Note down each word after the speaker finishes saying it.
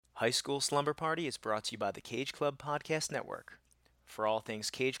High School Slumber Party is brought to you by the Cage Club Podcast Network. For all things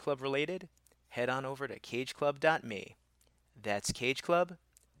Cage Club related, head on over to cageclub.me. That's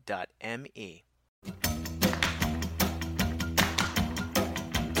cageclub.me.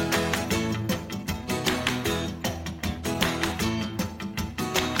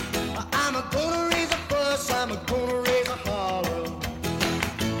 I'm a gonna raise a fuss, I'm a gonna raise a holler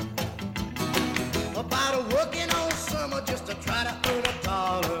about a working all summer just to try to earn a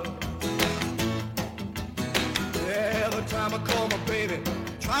dollar. Every time I call my baby,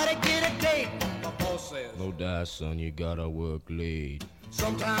 try to get a date, my boss says, No die, son, you gotta work late.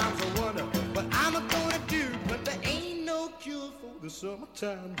 sometimes I wonder what I'm gonna do, but there ain't no cure for the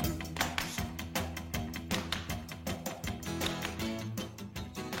summertime blues.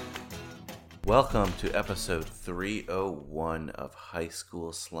 Welcome to episode 301 of High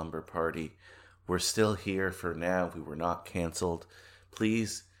School Slumber Party. We're still here for now. We were not canceled.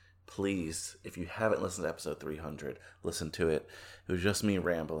 Please, if you haven't listened to episode 300, listen to it. It was just me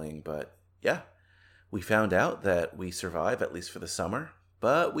rambling, but yeah, we found out that we survive, at least for the summer,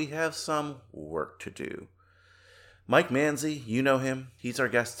 but we have some work to do. Mike Manzi, you know him. He's our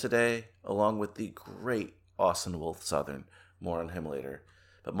guest today, along with the great Austin Wolf Southern. More on him later.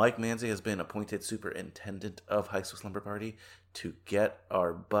 But Mike Manzi has been appointed superintendent of High School Slumber Party to get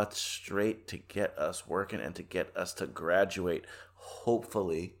our butts straight, to get us working, and to get us to graduate.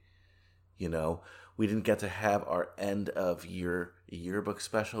 Hopefully, we didn't get to have our end of year yearbook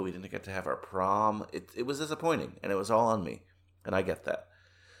special. We didn't get to have our prom. It was disappointing, and it was all on me, and I get that.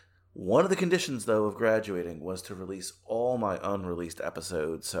 One of the conditions, though, of graduating was to release all my unreleased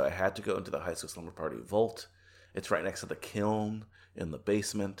episodes, so I had to go into the High School Slumber Party vault. It's right next to the kiln in the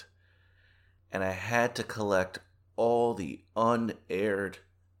basement, and I had to collect all the unaired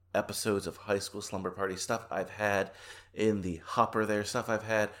episodes of High School Slumber Party, stuff I've had in the hopper there, stuff I've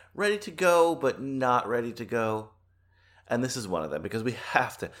had ready to go but not ready to go. And this is one of them, because we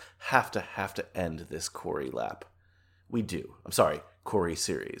have to end this Corey lap. We do. I'm sorry, Corey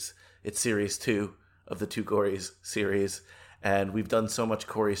series. It's series 2 of the Two Corys series, and we've done so much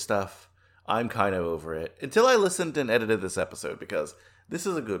Corey stuff. I'm kind of over it. Until I listened and edited this episode, because this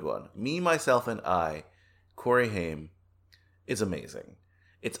is a good one. Me, Myself, and I, Corey Haim, is amazing.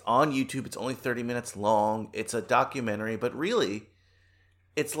 It's on YouTube. It's only 30 minutes long. It's a documentary, but really,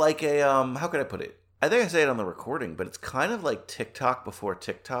 it's like a, how can I put it? I think I say it on the recording, but it's kind of like TikTok before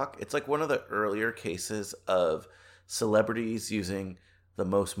TikTok. It's like one of the earlier cases of celebrities using the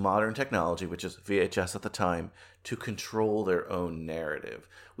most modern technology, which is VHS at the time, to control their own narrative.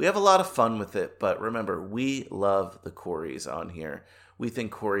 We have a lot of fun with it, but remember, we love the Coreys on here. We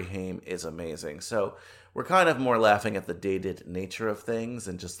think Corey Haim is amazing. So we're kind of more laughing at the dated nature of things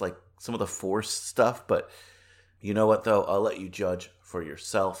and just like some of the forced stuff. But you know what, though? I'll let you judge for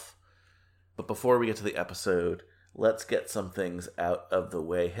yourself. But before we get to the episode, let's get some things out of the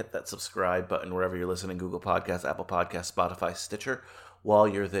way. Hit that subscribe button wherever you're listening: Google Podcasts, Apple Podcasts, Spotify, Stitcher. While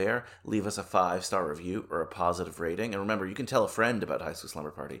you're there, leave us a 5-star review or a positive rating. And remember, you can tell a friend about High School Slumber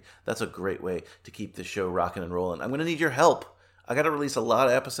Party. That's a great way to keep the show rocking and rolling. I'm going to need your help. I got to release a lot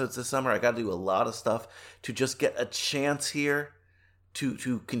of episodes this summer. I got to do a lot of stuff to just get a chance here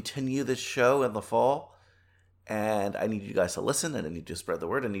to continue this show in the fall. And I need you guys to listen, and I need you to spread the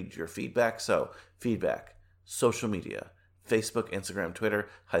word. I need your feedback. So, feedback, social media, Facebook, Instagram, Twitter,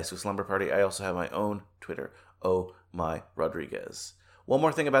 High School Slumber Party. I also have my own Twitter, Oh My Rodriguez. One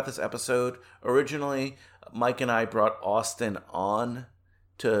more thing about this episode. Originally, Mike and I brought Austin on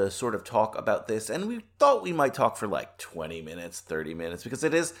to sort of talk about this, and we thought we might talk for like 20 minutes, 30 minutes, because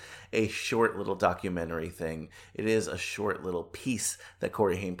it is a short little documentary thing. It is a short little piece that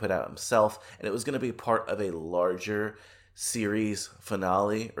Corey Haim put out himself, and it was going to be part of a larger series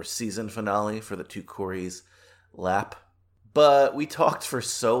finale or season finale for the Two Corys lap. But we talked for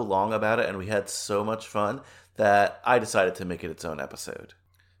so long about it, and we had so much fun that I decided to make it its own episode.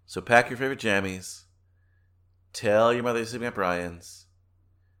 So pack your favorite jammies, tell your mother you're sleeping at Brian's,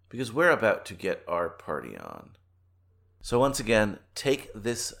 because we're about to get our party on. So once again, take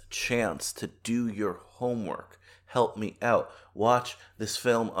this chance to do your homework. Help me out. Watch this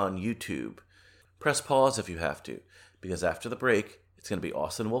film on YouTube. Press pause if you have to, because after the break, it's going to be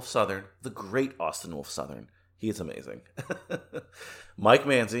Austin Wolf Southern, the great Austin Wolf Southern. He is amazing. Mike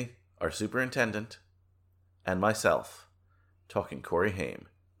Manzi, our superintendent, and myself, talking Corey Haim,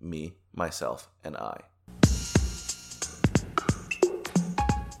 me, myself, and I.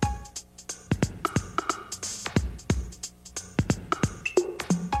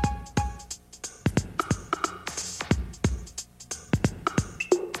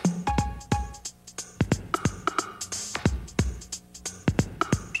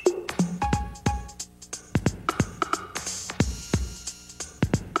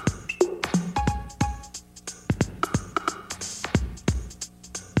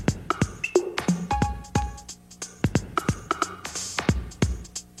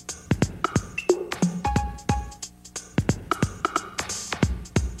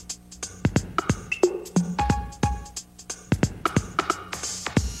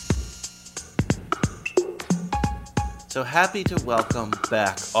 happy to welcome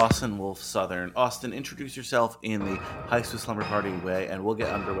back Austin Wolf Southern. Austin, introduce yourself in the High School Slumber Party way, and we'll get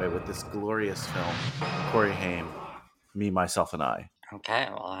underway with this glorious film, Corey Haim, Me, Myself, and I. Okay,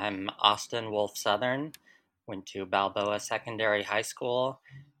 well, I'm Austin Wolf Southern, went to Balboa Secondary High School,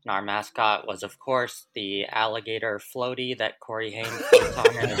 and our mascot was, of course, the alligator floaty that Corey Haim floats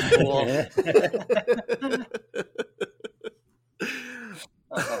on in his pool.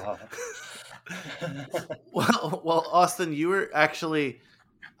 Well, Austin, you were actually...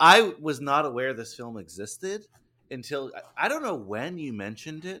 I was not aware this film existed until... I don't know when you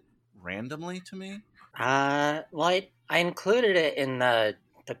mentioned it randomly to me. Well, I included it in the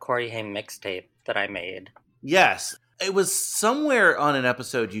Corey Haim mixtape that I made. Yes. It was somewhere on an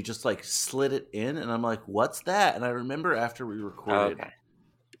episode you just like slid it in, and I'm like, what's that? And I remember after we recorded,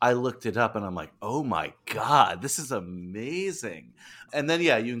 I looked it up and I'm like, oh my God, this is amazing. And then,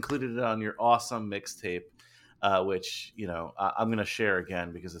 yeah, you included it on your awesome mixtape, which, you know, I'm going to share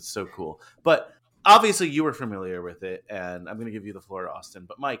again because it's so cool. But obviously you were familiar with it, and I'm going to give you the floor, Austin.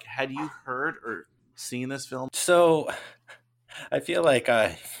 But Mike, had you heard or seen this film? So I feel like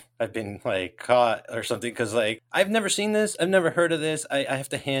I've been like caught or something because like I've never seen this. I've never heard of this. I have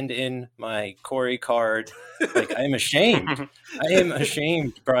to hand in my Corey card. Like I am ashamed. I am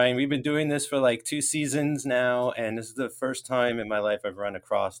ashamed, Brian. We've been doing this for like 2 seasons now, and this is the first time in my life I've run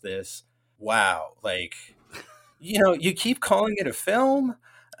across this. Wow. Like, you know, you keep calling it a film.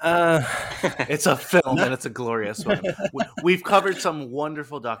 It's a film, and it's a glorious one. We've covered some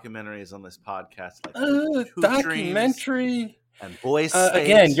wonderful documentaries on this podcast, like documentary and Boys.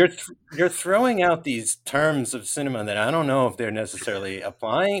 Again, you're throwing out these terms of cinema that I don't know if they're necessarily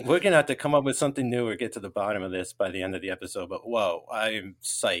applying. We're gonna have to come up with something new or get to the bottom of this by the end of the episode. But whoa, I'm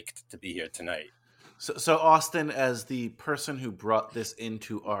psyched to be here tonight. So Austin, as the person who brought this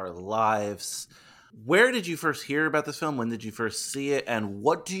into our lives, where did you first hear about this film? When did you first see it? And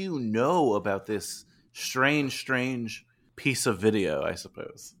what do you know about this strange piece of video, I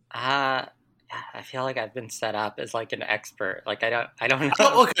suppose? I feel like I've been set up as like an expert. Like I don't know.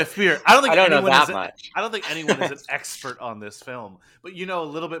 Oh, okay, fear. I don't know that much. I don't think anyone is an expert on this film, but you know a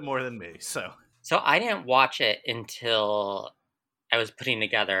little bit more than me. So I didn't watch it until I was putting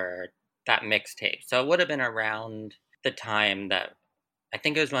together that mixtape. So it would have been around the time that I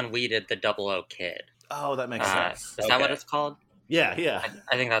think it was when we did the 00 Kid. Oh, that makes sense. Is that what it's called? Yeah.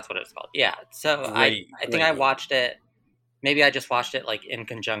 I think that's what it's called. Yeah. So I think I watched it. Maybe I just watched it like in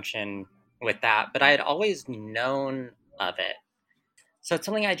conjunction with that, but I had always known of it. So it's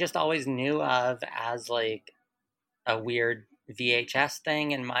something I just always knew of as like a weird VHS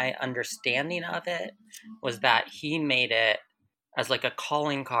thing. And my understanding of it was that he made it as like a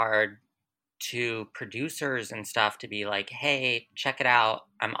calling card to producers and stuff to be like, hey, check it out.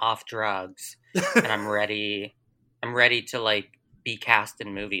 I'm off drugs and I'm ready to like be cast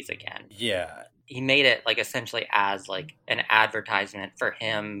in movies again. Yeah. He made it like essentially as like an advertisement for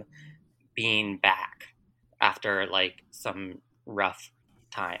him being back after like some rough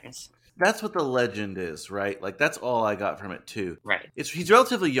times. That's what the legend is, right? Like that's all I got from it too. Right. He's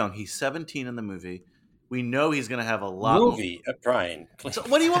relatively young. He's 17 in the movie. We know he's going to have a lot movie, Brian. So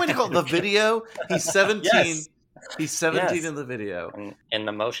what do you want me to call it? The video? He's 17. Yes. He's 17 in the video. In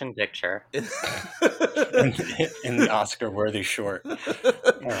the motion picture. in the Oscar-worthy short.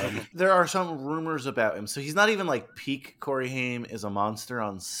 There are some rumors about him. So he's not even like peak Corey Haim is a monster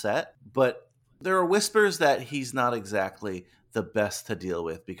on set, but there are whispers that he's not exactly the best to deal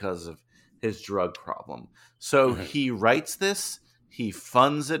with because of his drug problem. So he writes this, he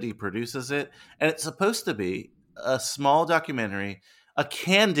funds it, he produces it, and it's supposed to be a small documentary, a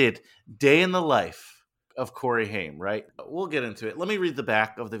candid day in the life of Corey Haim, right? We'll get into it. Let me read the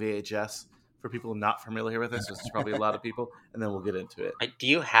back of the VHS for people not familiar with this. This is probably a lot of people, and then we'll get into it. Do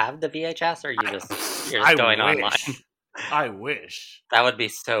you have the VHS, or you're just going online? I wish. That would be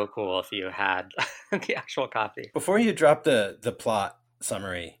so cool if you had the actual copy. Before you drop the plot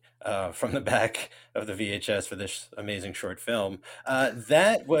summary from the back of the VHS for this amazing short film,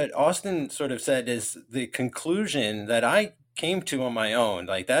 that what Austin sort of said is the conclusion that I came to on my own.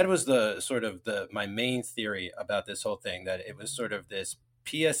 Like that was my main theory about this whole thing, that it was sort of this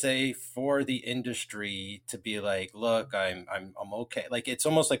PSA for the industry to be like, look, I'm okay. Like it's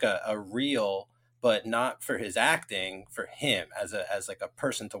almost like a reel, but not for his acting, for him as like a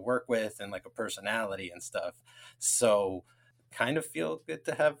person to work with and like a personality and stuff. So kind of feel good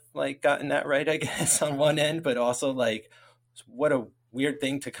to have like gotten that right, I guess, on one end, but also like what a weird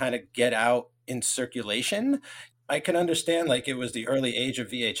thing to kind of get out in circulation. I can understand like it was the early age of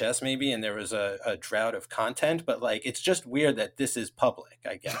VHS maybe, and there was a drought of content, but like it's just weird that this is public,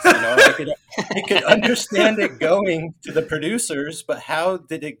 I guess. I could understand it going to the producers, but how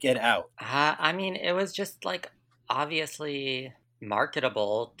did it get out? I mean, it was just like obviously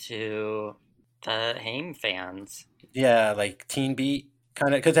marketable to the Haim fans. Yeah, like Teen Beat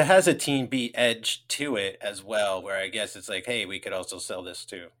kind of, because it has a Teen Beat edge to it as well, where I guess it's like, hey, we could also sell this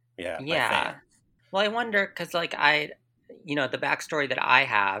too. Yeah. Well, I wonder because like the backstory that I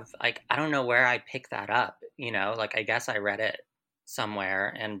have, like I don't know where I picked that up. Like I guess I read it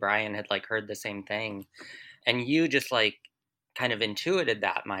somewhere, and Brian had like heard the same thing, and you just like kind of intuited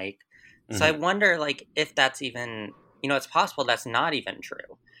that, Mike. So I wonder like if that's even, it's possible that's not even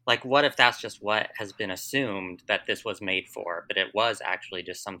true. Like, what if that's just what has been assumed that this was made for, but it was actually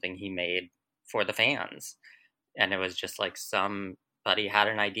just something he made for the fans, and it was just like somebody had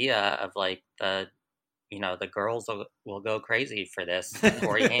an idea of like the girls will go crazy for this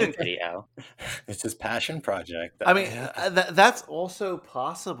Corey Haim video. It's his passion project. I mean, that's also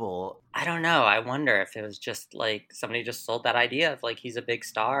possible. I don't know. I wonder if it was just like somebody just sold that idea of like he's a big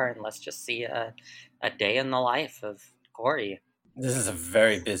star and let's just see a day in the life of Corey. This is a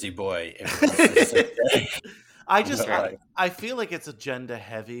very busy boy. I feel like it's agenda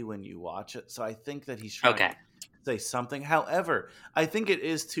heavy when you watch it, so I think that he's trying to say something. However, I think it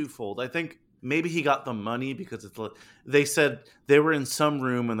is twofold. I think maybe he got the money because they said they were in some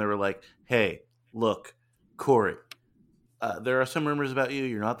room and they were like, hey, look, Corey, there are some rumors about you.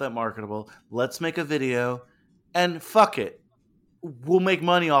 You're not that marketable. Let's make a video and fuck it. We'll make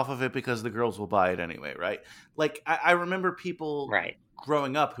money off of it because the girls will buy it anyway, right? Like, I remember people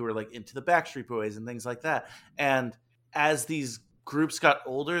growing up who were like into the Backstreet Boys and things like that. And as these groups got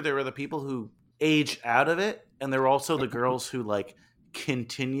older, there were the people who aged out of it. And there were also the girls who like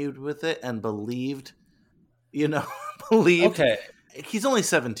continued with it and believed. Okay. He's only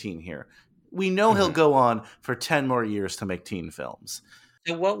 17 here. We know he'll go on for 10 more years to make teen films.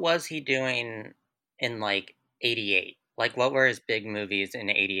 So what was he doing in like 88? Like, what were his big movies in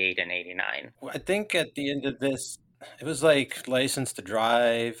 88 and 89? I think at the end of this, it was like License to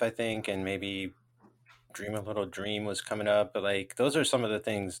Drive, I think, and maybe Dream a Little Dream was coming up. But like, those are some of the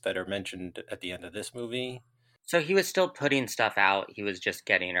things that are mentioned at the end of this movie. So he was still putting stuff out. He was just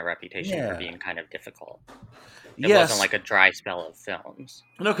getting a reputation for being kind of difficult. It wasn't like a dry spell of films.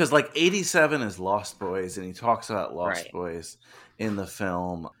 No, because like 87 is Lost Boys, and he talks about Lost Boys in the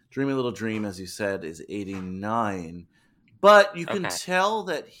film. Dream a Little Dream, as you said, is 89. But you can tell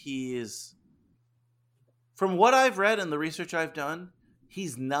that he is, from what I've read and the research I've done,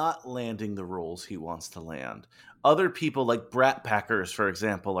 he's not landing the roles he wants to land. Other people like Brat Packers, for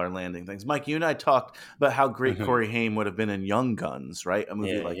example, are landing things. Mike, you and I talked about how great Corey Haim would have been in Young Guns, right? A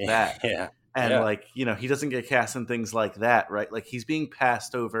movie like that. Yeah. And like, he doesn't get cast in things like that, right? Like he's being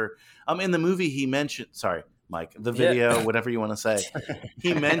passed over. In the movie he mentioned, sorry, Mike, the video, whatever you want to say,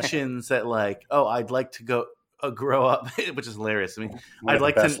 he mentions that like, oh, I'd like to go grow up, which is hilarious. I mean, I'd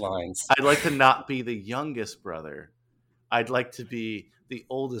like to not be the youngest brother. I'd like to be the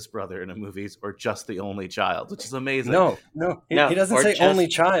oldest brother in a movies, or just the only child, which is amazing. No, he doesn't say only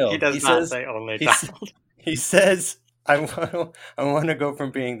child. He does not say only child. He says, I want to go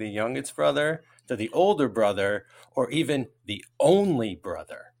from being the youngest brother to the older brother, or even the only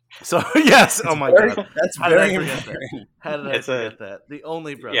brother. So yes, oh my god, that's very important. How did I forget that? The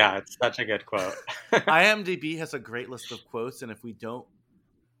only brother. Yeah, it's such a good quote. IMDb has a great list of quotes, and if we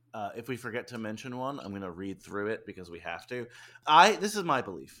forget to mention one, I'm going to read through it because we have to. This is my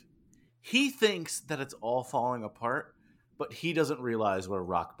belief. He thinks that it's all falling apart, but he doesn't realize where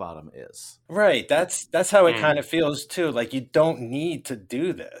rock bottom is. Right. That's how it kind of feels too. Like, you don't need to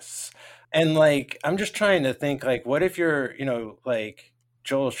do this. And like, I'm just trying to think, like, what if you're, like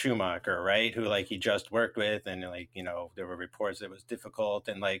Joel Schumacher, right? Who like he just worked with, and like, there were reports that it was difficult,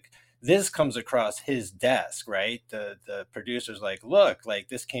 and like this comes across his desk, right? The producer's like, look, like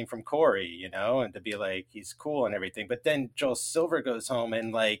this came from Corey, and to be like, he's cool and everything. But then Joel Silver goes home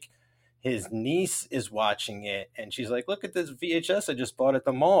and like his niece is watching it, and she's like, look at this VHS I just bought at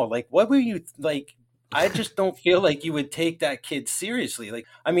the mall. Like, what were you like? I just don't feel like you would take that kid seriously. Like,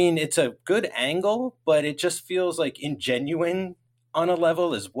 I mean, it's a good angle, but it just feels like ingenuine on a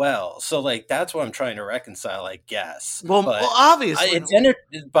level as well. So like, that's what I'm trying to reconcile, I guess. Well, obviously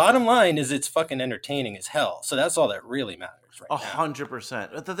bottom line is it's fucking entertaining as hell. So that's all that really matters right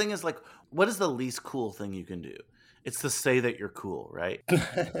 100%. But the thing is, like, what is the least cool thing you can do? It's to say that you're cool, right?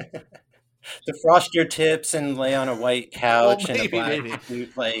 To frost your tips and lay on a white couch and a black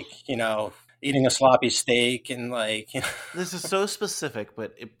suit, like, eating a sloppy steak and like, This is so specific,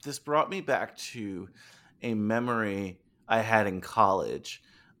 but this brought me back to a memory I had in college.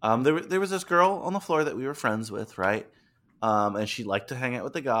 There was this girl on the floor that we were friends with, right? And she liked to hang out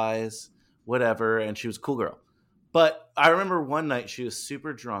with the guys, whatever, and she was a cool girl. But I remember one night she was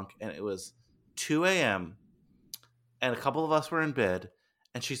super drunk, and it was 2 a.m., and a couple of us were in bed,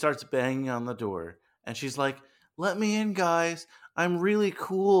 and she starts banging on the door, and she's like, "Let me in, guys. I'm really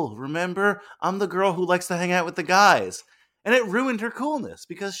cool. Remember? I'm the girl who likes to hang out with the guys." And it ruined her coolness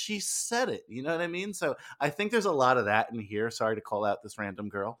because she said it. You know what I mean? So I think there's a lot of that in here. Sorry to call out this random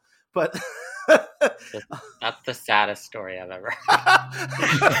girl, but That's the saddest story I've ever heard.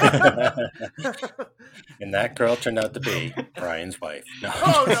 And that girl turned out to be Brian's wife. No.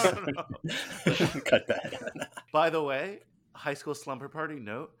 Oh, no. Cut that. By the way, high school slumber party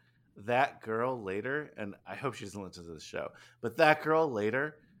note, that girl later, and I hope she doesn't listen to this show, but that girl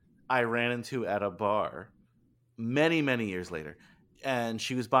later I ran into at a bar many, many years later, and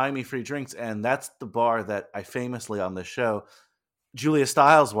she was buying me free drinks, and that's the bar that I famously on this show, Julia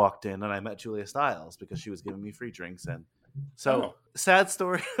Stiles walked in, and I met Julia Stiles because she was giving me free drinks. And so sad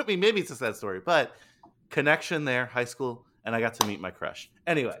story. I mean, maybe it's a sad story, but connection there, high school, and I got to meet my crush.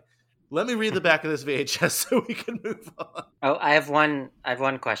 Anyway, let me read the back of this VHS so we can move on. Oh, I have one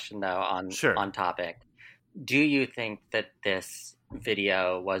question though on topic. Do you think that this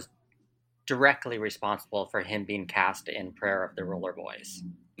video was directly responsible for him being cast in Prayer of the Roller Boys?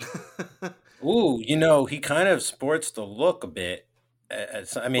 Ooh, he kind of sports the look a bit.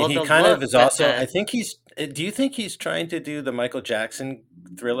 I mean, he kind of is also. I think he's. Do you think he's trying to do the Michael Jackson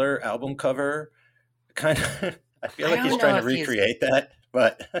Thriller album cover? Kind of. I feel like he's trying to recreate that.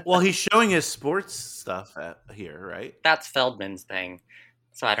 But well, he's showing his sports stuff here, right? That's Feldman's thing.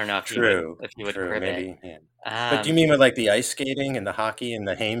 So I don't know if you would crib maybe, it. Yeah. But do you mean with like the ice skating and the hockey and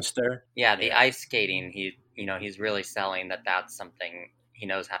the hamster? Yeah, the ice skating. He's really selling that that's something he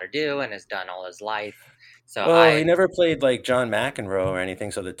knows how to do and has done all his life. So he never played like John McEnroe or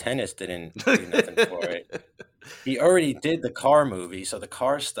anything, so the tennis didn't do nothing for it. He already did the car movie, so the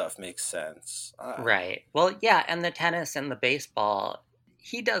car stuff makes sense. Right. Well, yeah, and the tennis and the baseball,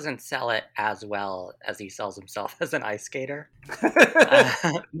 he doesn't sell it as well as he sells himself as an ice skater.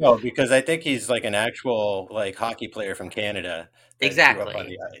 No, because I think he's like an actual like hockey player from Canada. Exactly. Grew up on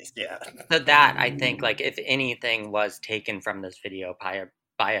the ice. Yeah. So that, I think, like, if anything was taken from this video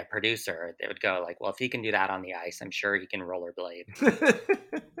by a producer, they would go like, well, if he can do that on the ice, I'm sure he can rollerblade.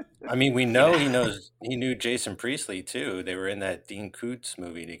 I mean, we know he knew Jason Priestley too. They were in that Dean Koontz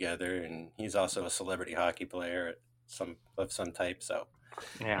movie together, and he's also a celebrity hockey player of some type. So,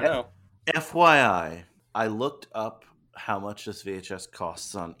 yeah. FYI, I looked up how much this VHS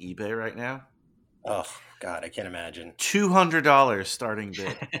costs on eBay right now. Oh God, I can't imagine. $200 starting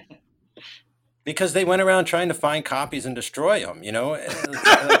bid. Because they went around trying to find copies and destroy them,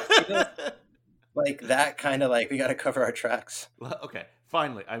 like that kind of like, we got to cover our tracks. Well, okay,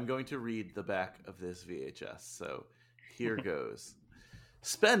 finally, I'm going to read the back of this VHS. So here goes.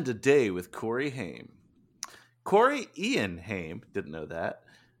 Spend a day with Corey Haim. Corey Ian Haim, didn't know that.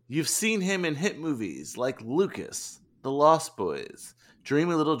 You've seen him in hit movies like Lucas, The Lost Boys,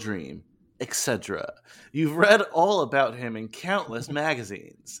 Dream a Little Dream, etc. You've read all about him in countless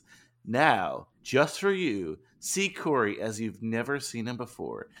magazines. Now, just for you, see Corey as you've never seen him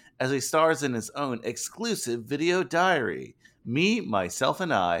before, as he stars in his own exclusive video diary. Me, Myself,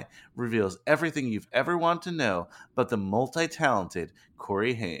 and I reveals everything you've ever wanted to know about the multi-talented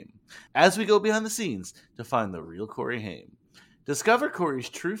Corey Haim, as we go behind the scenes to find the real Corey Haim. Discover Corey's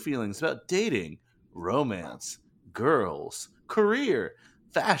true feelings about dating, romance, girls, career,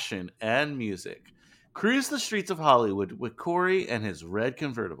 fashion, and music. Cruise the streets of Hollywood with Corey and his red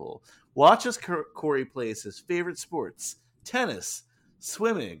convertible. Watch as Corey plays his favorite sports, tennis,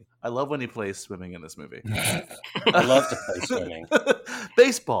 swimming. I love when he plays swimming in this movie. I love to play swimming.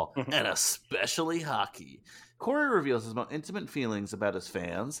 Baseball, and especially hockey. Corey reveals his most intimate feelings about his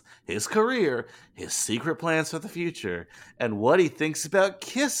fans, his career, his secret plans for the future, and what he thinks about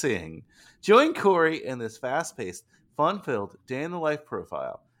kissing. Join Corey in this fast-paced, fun-filled, day-in-the-life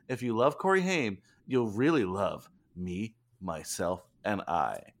profile. If you love Corey Haim, you'll really love Me, Myself, and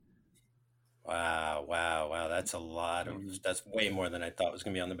I. Wow. That's a lot of, that's way more than I thought was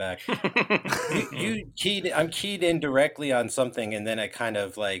going to be on the back. I'm keyed in directly on something, and then I kind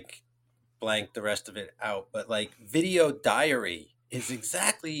of like blanked the rest of it out. But like video diary is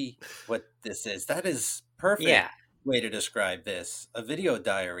exactly what this is. That is perfect way to describe this. A video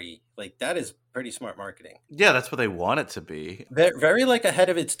diary, like that is pretty smart marketing. Yeah, that's what they want it to be. They're very like ahead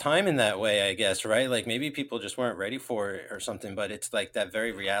of its time in that way, I guess, right? Like maybe people just weren't ready for it or something, but it's like that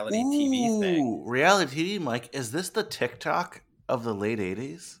very reality TV thing. Reality TV, Mike. Is this the TikTok of the late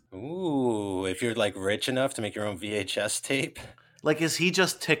 80s? Ooh, if you're like rich enough to make your own VHS tape. Like, is he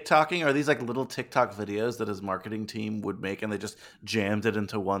just TikToking? Are these like little TikTok videos that his marketing team would make and they just jammed it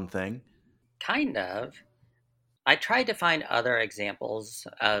into one thing? Kind of. I tried to find other examples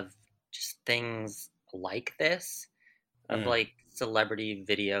of just things like this, of like celebrity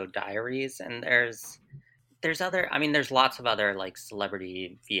video diaries, and there's lots of other like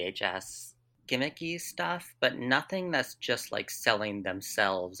celebrity VHS gimmicky stuff, but nothing that's just like selling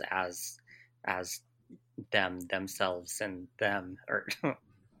themselves as themselves and them, or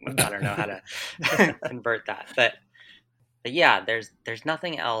I don't know how to convert that, but yeah, there's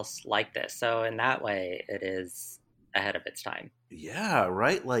nothing else like this. So in that way, it is ahead of its time. Yeah,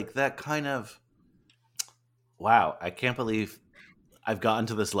 right? Like that kind of, wow, I can't believe I've gotten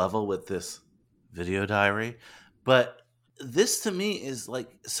to this level with this video diary. But this to me is like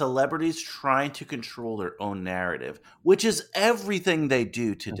celebrities trying to control their own narrative, which is everything they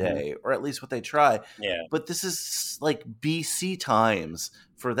do today, or at least what they try. Yeah. But this is like BC times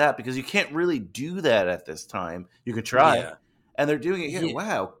for that, because you can't really do that at this time. You can try. Yeah. And they're doing it. Yeah,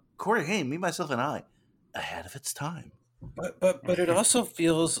 wow. Corey Haim, Me, Myself, and I, ahead of its time. But it also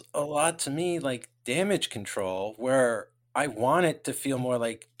feels a lot to me like Damage Control, where I want it to feel more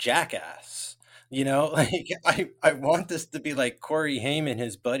like Jackass. You know, like I want this to be like Corey Haim and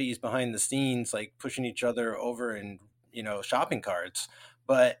his buddies behind the scenes, like pushing each other over in, you know, shopping carts.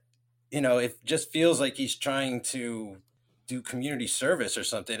 But, you know, it just feels like he's trying to do community service or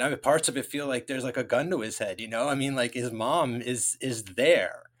something. I mean, parts of it feel like there's like a gun to his head, you know? I mean, like his mom is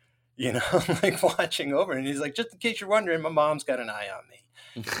there, you know, like watching over. And he's like, just in case you're wondering, my mom's got an eye on me.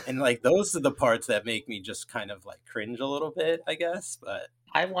 And like those are the parts that make me just kind of like cringe a little bit, I guess. But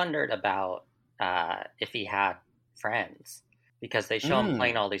I wondered about if he had friends, because they show him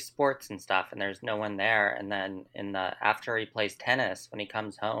playing all these sports and stuff, and there's no one there. And then after he plays tennis, when he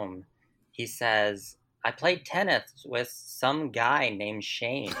comes home, he says, "I played tennis with some guy named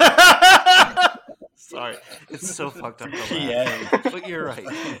Shane." Sorry, it's so fucked up. To Yeah. But you're right.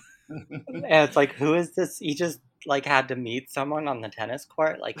 And it's like, who is this? He just like had to meet someone on the tennis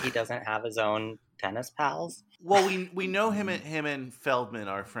court. Like he doesn't have his own tennis pals. Well, we know him and Feldman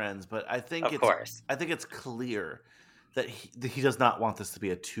are friends, but I think it's clear that he does not want this to be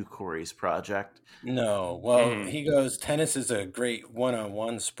a two Corys project. No, well, he goes, tennis is a great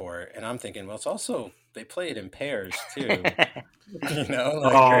one-on-one sport, and I'm thinking, well, it's also they play it in pairs too. You know?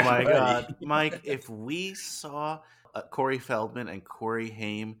 Like, oh my God, Mike! If we saw Corey Feldman and Corey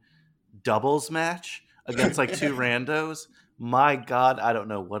Haim doubles match against like two randos, my God, I don't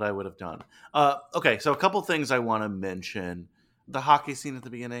know what I would have done. Okay, so a couple things I want to mention. The hockey scene at the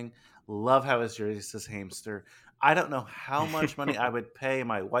beginning. Love how his jersey says Hamster. I don't know how much money I would pay.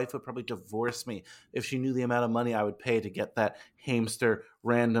 My wife would probably divorce me if she knew the amount of money I would pay to get that Hamster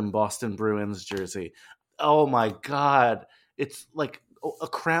random Boston Bruins jersey. Oh my God. It's like a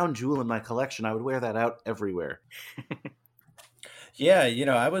crown jewel in my collection. I would wear that out everywhere. Yeah, you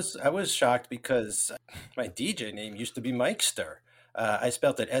know, I was shocked because my DJ name used to be Mikester. I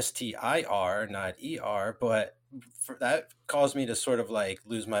spelled it STIR, not ER, but that caused me to sort of like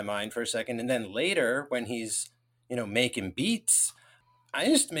lose my mind for a second. And then later, when he's, you know, making beats, I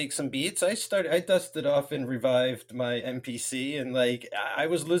used to make some beats. I dusted off and revived my MPC, and like I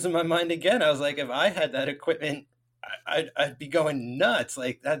was losing my mind again. I was like, if I had that equipment, I'd be going nuts.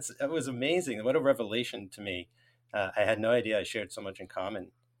 Like that was amazing. What a revelation to me. I had no idea I shared so much in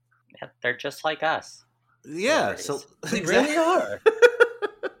common. Yeah, they're just like us. Yeah, so they really are.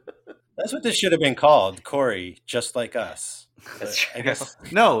 That's what this should have been called, Corey, just like us. I guess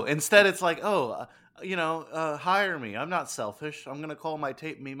no. Instead, it's like, hire me. I'm not selfish. I'm gonna call my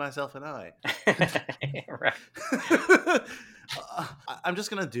tape Me, Myself, and I. Right. I'm just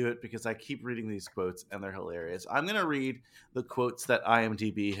gonna do it because I keep reading these quotes and they're hilarious. I'm gonna read the quotes that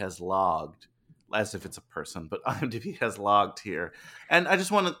IMDb has logged, as if it's a person, but IMDb has logged here. And I just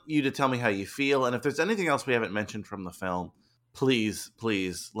want you to tell me how you feel. And if there's anything else we haven't mentioned from the film, please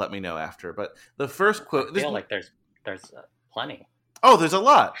let me know after. But the first quote... I feel like there's plenty. Oh, there's a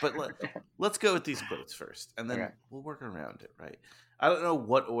lot. But let's go with these quotes first. And then we'll work around it, right? I don't know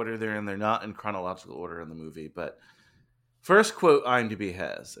what order they're in. They're not in chronological order in the movie. But first quote IMDb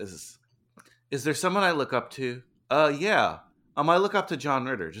has is there someone I look up to? Yeah. I look up to John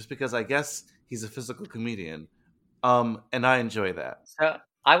Ritter just because I guess... he's a physical comedian, and I enjoy that. So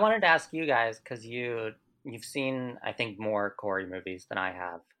I wanted to ask you guys, because you've seen, I think, more Corey movies than I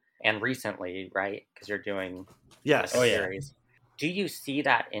have, and recently, right? Because you're doing yes, series. Do you see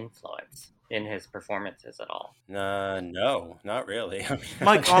that influence in his performances at all? No, not really.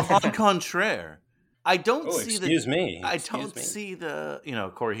 Mike, en contraire. I don't Oh, see excuse me. I Excuse don't me. see the,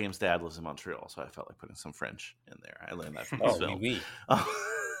 Corey Haim's dad lives in Montreal, so I felt like putting some French in there. I learned that from this Oh, film. oui.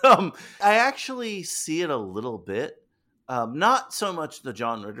 I actually see it a little bit. Not so much the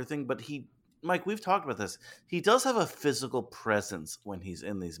John Ritter thing, but Mike, we've talked about this. He does have a physical presence when he's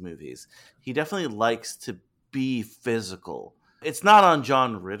in these movies. He definitely likes to be physical. It's not on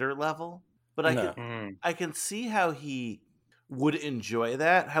John Ritter level, but No. I can see how he would enjoy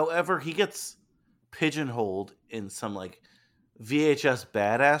that. However, he gets pigeonholed in some like VHS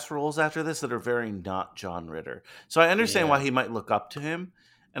badass roles after this that are very not John Ritter. So I understand why he might look up to him,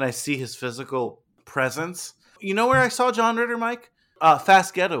 and I see his physical presence. You know where I saw John Ritter, Mike?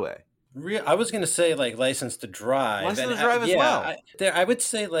 Fast Getaway. I was gonna say like License to Drive. License to Drive as well. I would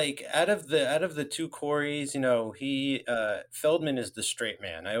say like out of the two Coreys, he Feldman is the straight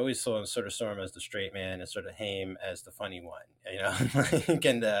man. I always saw him as the straight man and sort of Haim as the funny one.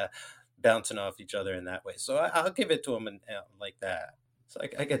 And bouncing off each other in that way. So I'll give it to him like that. So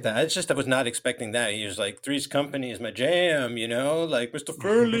I get that. It's just I was not expecting that. He was like, Three's Company is my jam, like Mr.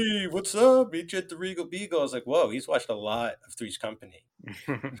 Furley, what's up? Meet you at the Regal Beagle. I was like, whoa, he's watched a lot of Three's Company.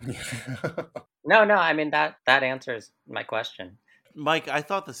 No, I mean that answers my question. Mike, I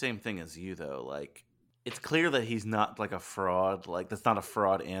thought the same thing as you though. Like, it's clear that he's not like a fraud. Like, that's not a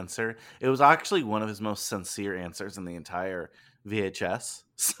fraud answer. It was actually one of his most sincere answers in the entire VHS.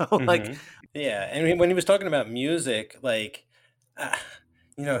 So like, yeah. And when he was talking about music, like,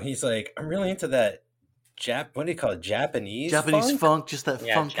 he's like, I'm really into that what do you call it? Japanese funk, just that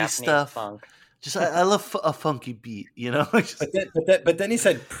funky Japanese stuff. Funk. Just I love a funky beat, But then he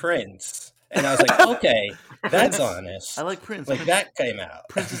said Prince, and I was like, okay, that's honest. I like Prince. Like that came out.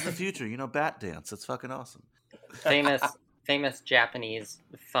 Prince is the future, Bat Dance. It's fucking awesome. Famous Japanese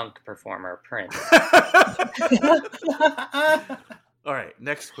funk performer Prince. All right,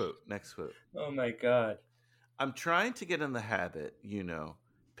 next quote. Oh my God. I'm trying to get in the habit,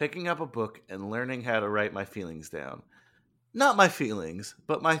 picking up a book and learning how to write my feelings down. Not my feelings,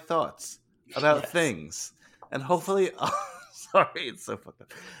 but my thoughts about things. And hopefully, sorry, it's so fucked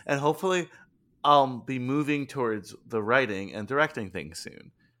up. And hopefully I'll be moving towards the writing and directing things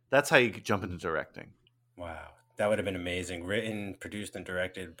soon. That's how you jump into directing. Wow. That would have been amazing. Written, produced, and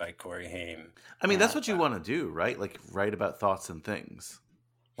directed by Corey Haim. I mean, that's what you want to do, right? Like, write about thoughts and things.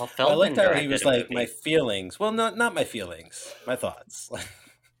 Well, I like how he was like, my feelings. Well, not my feelings. My thoughts.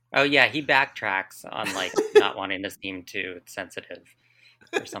 Oh, yeah. He backtracks on, like, not wanting to seem too sensitive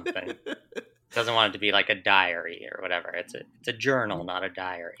or something. Doesn't want it to be like a diary or whatever. It's a journal, not a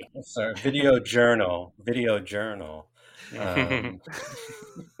diary. Sorry, video journal.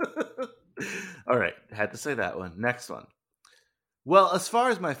 All right, had to say that one. Next one. Well, as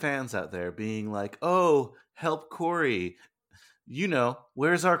far as my fans out there being like, oh, help Corey,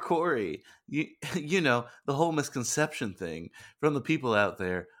 where's our Corey? The whole misconception thing from the people out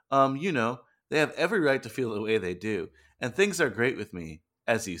there. They have every right to feel the way they do. And things are great with me,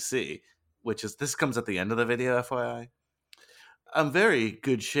 as you see, this comes at the end of the video, FYI. I'm very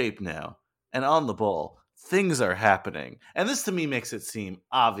good shape now and on the ball. Things are happening. And this to me makes it seem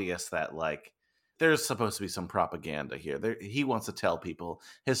obvious that like there's supposed to be some propaganda here. He wants to tell people,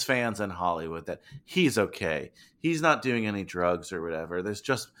 his fans in Hollywood, that he's okay. He's not doing any drugs or whatever. There's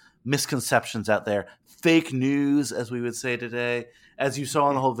just misconceptions out there. Fake news, as we would say today. As you saw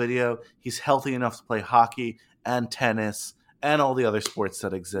in the whole video, he's healthy enough to play hockey and tennis and all the other sports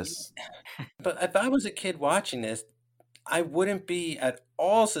that exist. But if I was a kid watching this, I wouldn't be at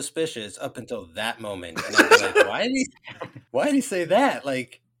all suspicious up until that moment. And I'd be like, why did he say that?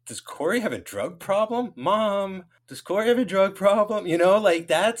 Like, does Corey have a drug problem? Mom, does Corey have a drug problem? Like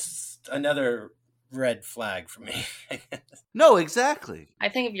that's another red flag for me. No, exactly. I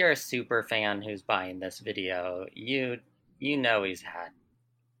think if you're a super fan who's buying this video, you know he's had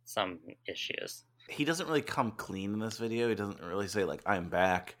some issues. He doesn't really come clean in this video. He doesn't really say like, I'm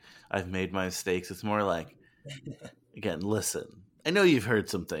back. I've made my mistakes. It's more like, again, listen, I know you've heard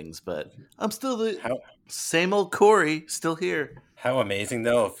some things, but I'm still the same old Corey, still here. How amazing,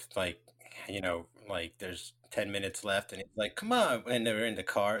 though, if, like there's 10 minutes left, and it's like, come on. And they're in the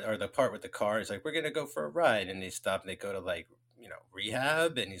car, or the part with the car is like, we're going to go for a ride. And they stop, and they go to, like,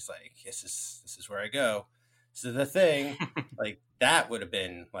 rehab. And he's like, this is where I go. This is the thing. Like, that would have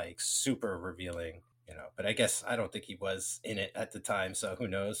been, like, super revealing. But I guess I don't think he was in it at the time, so who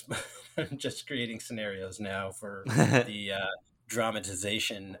knows? I'm just creating scenarios now for the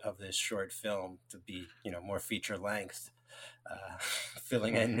dramatization of this short film to be, more feature length,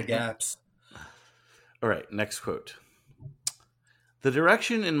 filling in the gaps. All right, next quote. The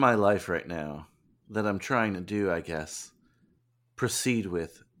direction in my life right now that I'm trying to do, I guess, proceed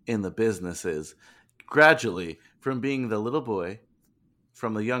with in the business is gradually from being the little boy,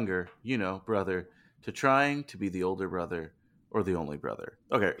 from the younger, brother, to trying to be the older brother or the only brother.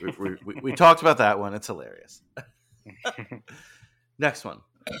 Okay, we talked about that one. It's hilarious. Next one.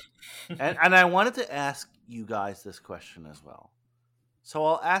 And I wanted to ask you guys this question as well. So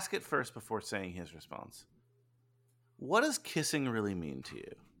I'll ask it first before saying his response. What does kissing really mean to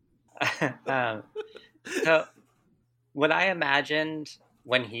you? So what I imagined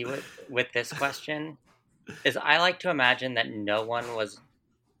when he was with this question is I like to imagine that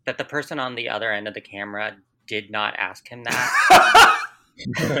that the person on the other end of the camera did not ask him that.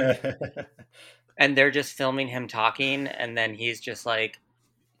 And they're just filming him talking, and then he's just like,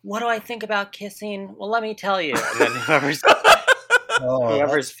 what do I think about kissing? Well, let me tell you. And then whoever's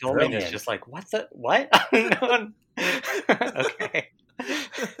filming brilliant. Is just like, what? Okay.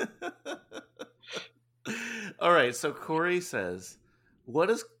 All right, so Corey says, what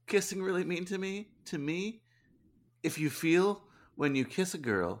does kissing really mean to me? To me, if you feel when you kiss a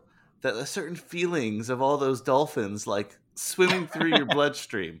girl that a certain feelings of all those dolphins like swimming through your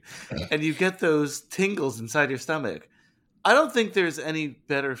bloodstream and you get those tingles inside your stomach, I don't think there's any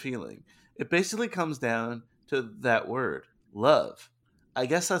better feeling. It basically comes down to that word, love. I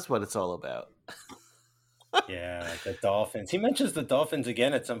guess that's what it's all about. Yeah, the dolphins. He mentions the dolphins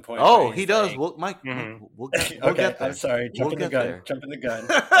again at some point. Oh, he does. Like... Well, Mike, we'll get there. I'm sorry. Jump in the gun.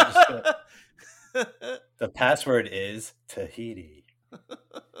 The password is Tahiti.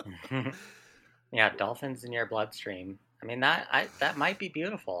 Yeah, dolphins in your bloodstream. I mean, that might be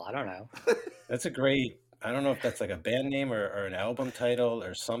beautiful. I don't know. That's a great... I don't know if that's like a band name or an album title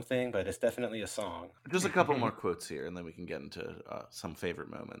or something, but it's definitely a song. Just a couple more quotes here, and then we can get into some favorite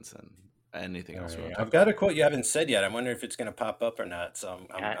moments and anything else. Right. I've got a quote you haven't said yet. I wonder if it's going to pop up or not. So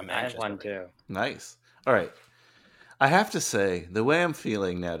I'm anxious. I have one too. Nice. All right. I have to say, the way I'm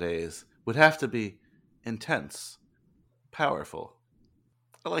feeling nowadays would have to be intense, powerful.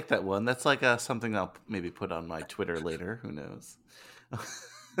 I like that one. That's like something I'll maybe put on my Twitter later. Who knows?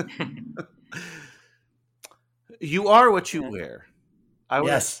 You are what you wear.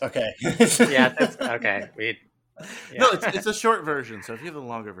 Yes. Okay. Yeah. That's okay. Yeah. No, it's a short version. So if you have the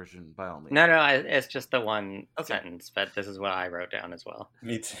longer version, by all means. No, it's just the one sentence. But this is what I wrote down as well.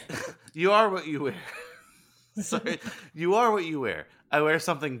 Me too. You are what you wear. Sorry, you are what you wear. I wear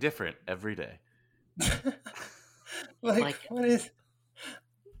something different every day. Like what is?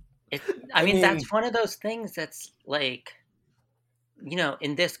 I mean, that's one of those things that's like,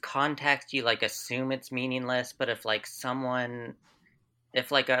 in this context, you like assume it's meaningless. But if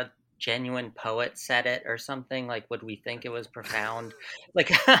a genuine poet said it or something, like, would we think it was profound?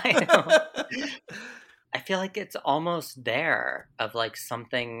 Like, I feel like it's almost there of like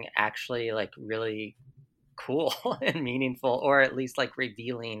something actually like really cool and meaningful, or at least like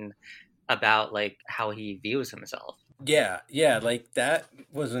revealing about like how he views himself. Yeah, like that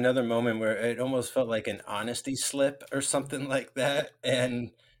was another moment where it almost felt like an honesty slip or something like that.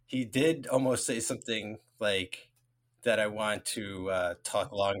 And he did almost say something like that I want to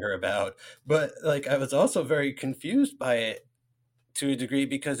talk longer about. But like I was also very confused by it to a degree,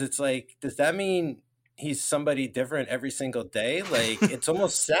 because it's like, does that mean he's somebody different every single day? Like, it's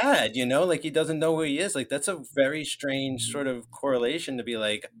almost sad, like he doesn't know who he is. Like, that's a very strange sort of correlation to be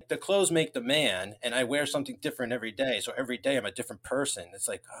like, the clothes make the man, and I wear something different every day. So every day I'm a different person. It's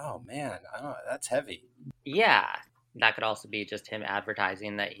like, oh man, I don't know, that's heavy. Yeah. That could also be just him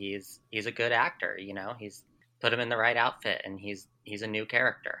advertising that he's a good actor, he's put him in the right outfit and he's a new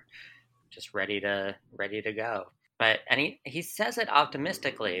character, just ready to go. But he says it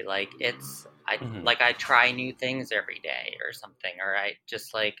optimistically, like I try new things every day or something, or I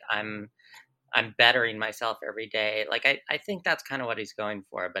just like I'm bettering myself every day. Like I think that's kind of what he's going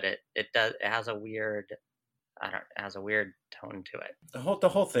for, but it has a weird tone to it. The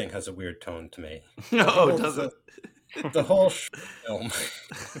whole thing has a weird tone to me. No, it doesn't. The whole film.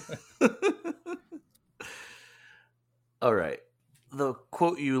 All right. The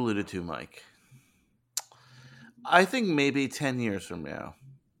quote you alluded to, Mike. I think maybe 10 years from now,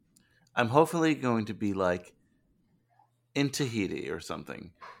 I'm hopefully going to be like in Tahiti or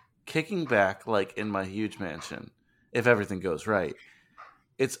something, kicking back like in my huge mansion, if everything goes right.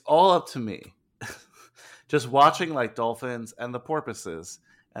 It's all up to me. Just watching like dolphins and the porpoises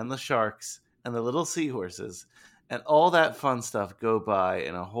and the sharks and the little seahorses and all that fun stuff go by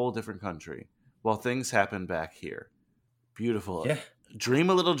in a whole different country while things happen back here. Beautiful. Yeah. Dream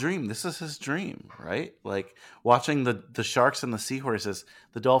a little dream. This is his dream, right? Like watching the sharks and the seahorses,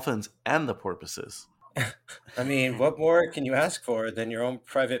 the dolphins and the porpoises. I mean, what more can you ask for than your own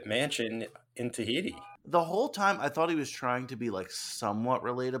private mansion in Tahiti? The whole time I thought he was trying to be like somewhat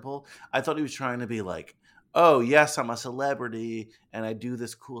relatable. I thought he was trying to be like, oh yes, I'm a celebrity and I do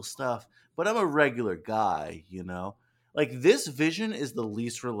this cool stuff, but I'm a regular guy, you know? Like this Vision is the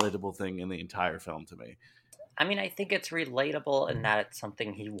least relatable thing in the entire film to me. I mean, I think it's relatable in that it's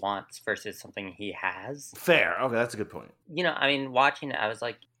something he wants versus something he has. Fair. Okay, that's a good point. You know, I mean, watching it, I was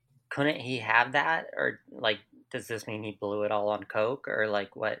like, couldn't he have that? Or like, does this mean he blew it all on coke? Or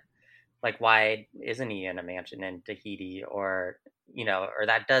like, what? Like, why isn't he in a mansion in Tahiti? Or, you know, or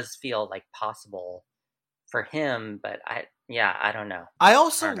that does feel like possible for him, but I don't know.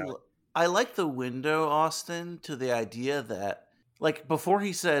 I like the window, Austin, to the idea that like before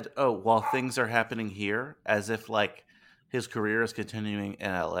he said, oh, while things are happening here, as if like his career is continuing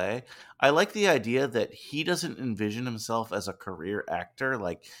in LA. I like the idea that he doesn't envision himself as a career actor.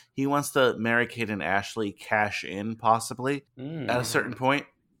 Like he wants to marry Kate and Ashley, cash in possibly at a certain point,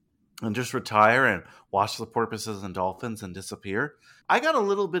 and just retire and watch the porpoises and dolphins and disappear. I got a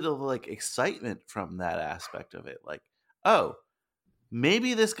little bit of like excitement from that aspect of it. Like, oh,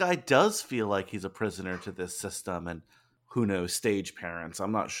 maybe this guy does feel like he's a prisoner to this system and who knows, stage parents.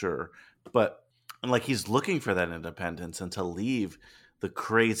 I'm not sure. But and like he's looking for that independence and to leave the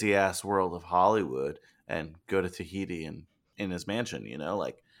crazy ass world of Hollywood and go to Tahiti and in his mansion, you know?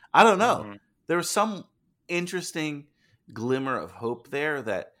 Like, I don't know. Mm-hmm. There was some interesting glimmer of hope there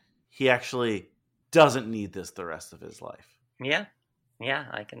that he actually doesn't need this the rest of his life. Yeah,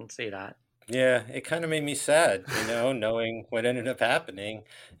 I can see that. Yeah, it kind of made me sad, you know, knowing what ended up happening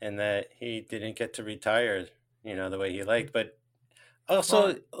and that he didn't get to retire, you know, the way he liked. But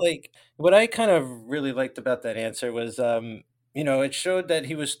also, like, what I kind of really liked about that answer was, you know, it showed that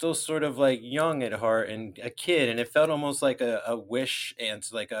he was still sort of like young at heart and a kid, and it felt almost like a wish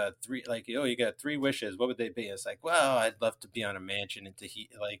answer, like a three, like, oh, you got 3 wishes. What would they be? It's like, well, I'd love to be on a mansion in Tahiti,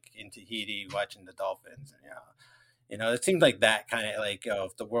 like in Tahiti, watching the dolphins. And, you know, it seemed like that kind of like, oh,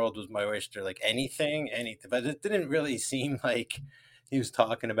 if the world was my oyster, like anything, but it didn't really seem like he was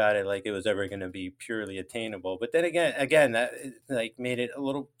talking about it like it was ever going to be purely attainable. But then again, that like made it a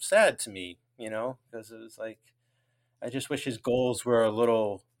little sad to me, you know, because it was like, I just wish his goals were a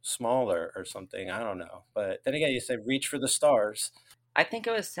little smaller or something. I don't know. But then again, you said reach for the stars. I think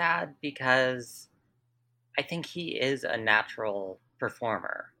it was sad because I think he is a natural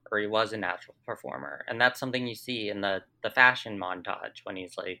performer, or he was a natural performer. And that's something you see in the fashion montage when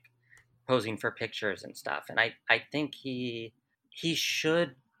he's like posing for pictures and stuff. And I think he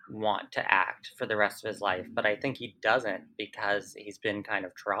should want to act for the rest of his life, but I think he doesn't because he's been kind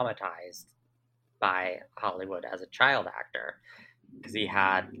of traumatized by Hollywood as a child actor because he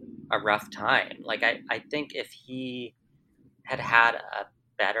had a rough time. Like I think if he had a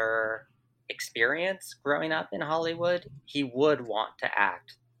better experience growing up in Hollywood, he would want to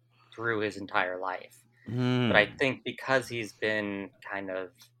act through his entire life. But I think because he's been kind of,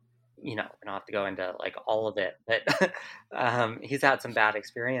 you know, I don't have to go into like all of it, but he's had some bad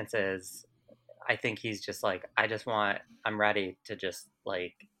experiences. I think he's just like, I'm ready to just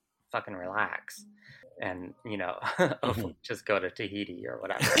like fucking relax and, you know, just go to Tahiti or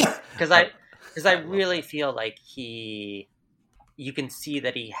whatever. Because I really feel like you can see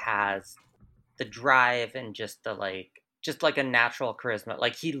that he has the drive and just like a natural charisma.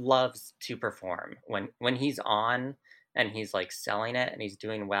 Like he loves to perform when he's on and he's like selling it and he's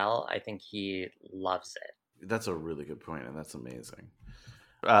doing well. I think he loves it. That's a really good point, and that's amazing.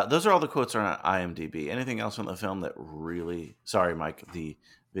 Those are all the quotes on IMDb. Anything else from the film that really, sorry, Mike, the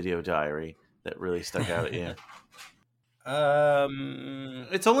video diary that really stuck out at you?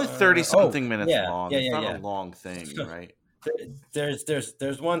 It's only 30 something minutes long. It's not a long thing, right?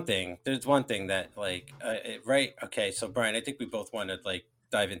 There's one thing. There's one thing that like right. Okay, so Brian, I think we both want to like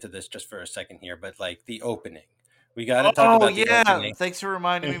dive into this just for a second here, but like the opening. We got to talk about the opening. Thanks for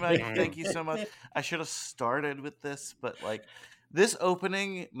reminding me, Mike. Thank you so much. I should have started with this, but like this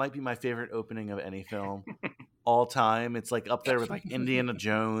opening might be my favorite opening of any film all time. It's like up there with like Indiana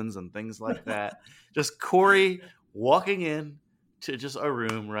Jones and things like that. Just Corey walking in to just a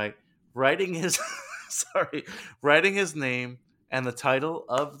room, right? Writing his name and the title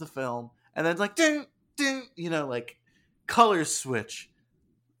of the film, and then like ding, ding, you know, like colors switch.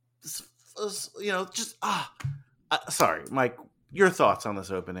 You know, just sorry, Mike, your thoughts on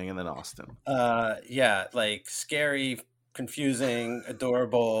this opening, and then Austin. Yeah, like scary, confusing,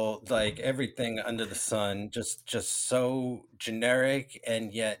 adorable, like everything under the sun, just so generic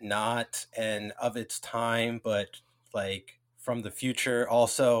and yet not, and of its time, but like from the future.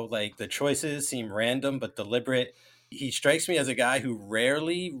 Also, like the choices seem random but deliberate. He strikes me as a guy who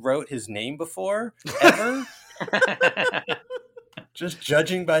rarely wrote his name before, ever. Just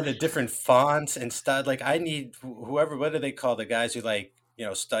judging by the different fonts and stuff, like I need whoever, what do they call the guys who like,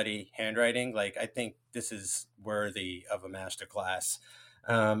 study handwriting? Like, I think this is worthy of a master class.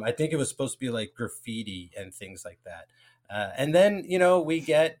 I think it was supposed to be like graffiti and things like that. And then, we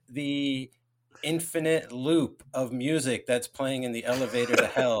get the infinite loop of music that's playing in the elevator to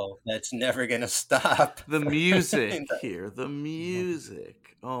hell that's never going to stop. The music here, the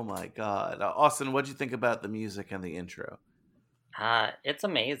music. Oh my God. Austin, what'd you think about the music and the intro? It's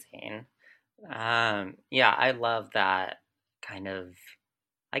amazing. Yeah, I love that kind of,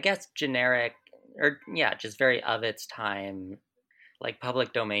 I guess, generic, or just very of its time, like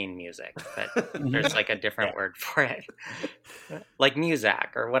public domain music, but there's like a different word for it, like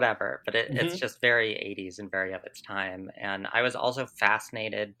Muzak or whatever, but it's just very 80s and very of its time. And I was also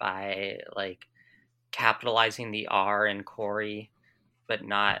fascinated by like capitalizing the R in Corey, but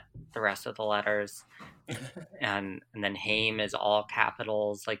not the rest of the letters. And then Haim is all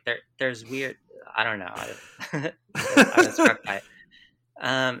capitals. Like there's weird, I don't know. I was struck by it.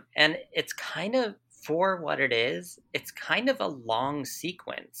 And it's kind of, for what it is, it's kind of a long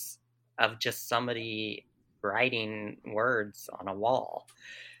sequence of just somebody writing words on a wall.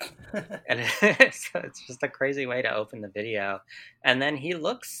 And so it's just a crazy way to open the video. And then he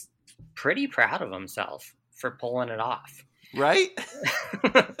looks pretty proud of himself for pulling it off. Right?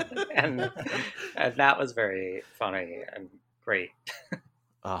 and that was very funny and great.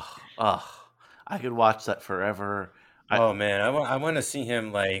 I could watch that forever. Oh man, I want to see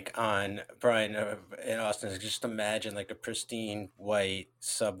him like on Brian in Austin. Just imagine like a pristine white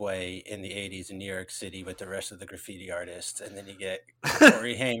subway in the 80s in New York City with the rest of the graffiti artists, and then you get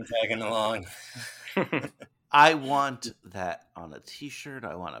Corey Haim tagging along. I want that on a t-shirt.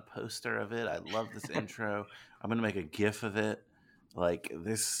 I want a poster of it. I love this intro. I'm gonna make a GIF of it. Like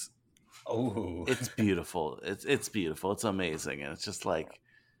this. Oh, it's beautiful. It's beautiful. It's amazing, and it's just like,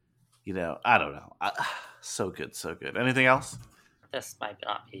 I don't know. So good, so good. Anything else? This might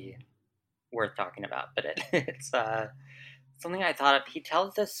not be worth talking about, but it's something I thought of. He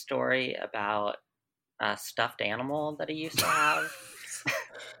tells this story about a stuffed animal that he used to have.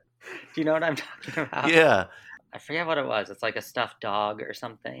 Do you know what I'm talking about? Yeah. I forget what it was. It's like a stuffed dog or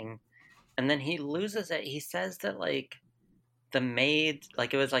something. And then he loses it. He says that like the maid,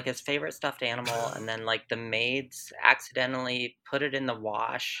 like it was like his favorite stuffed animal, and then like the maids accidentally put it in the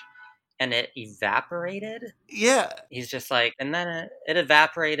wash and it evaporated. Yeah. He's just like, and then it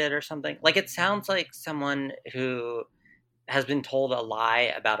evaporated or something. Like it sounds like someone who has been told a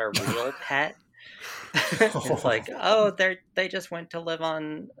lie about a real pet. It's like, oh, they just went to live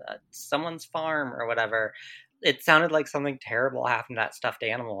on someone's farm or whatever. It sounded like something terrible happened to that stuffed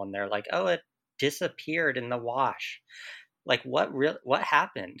animal, and they're like, oh, it disappeared in the wash. Like, what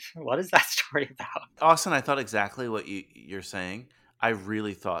happened? What is that story about? Austin, I thought exactly what you're saying. I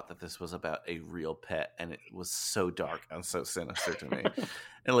really thought that this was about a real pet, and it was so dark and so sinister to me.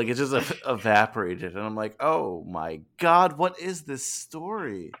 And like it just evaporated, and I'm like, oh my God, what is this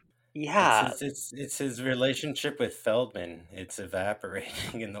story? Yeah, it's his relationship with Feldman. It's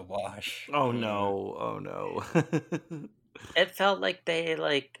evaporating in the wash. Oh no. It felt like they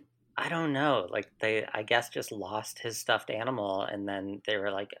I don't know, like they, I guess, just lost his stuffed animal, and then they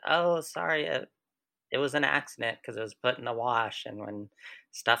were like, oh, sorry, it was an accident because it was put in the wash, and when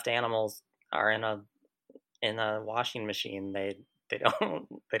stuffed animals are in a washing machine, they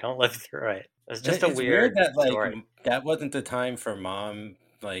don't live through it. It's just It's a weird that story. that wasn't the time for mom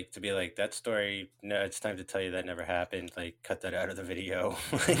to be like, that story, no, it's time to tell you that never happened. Like, cut that out of the video.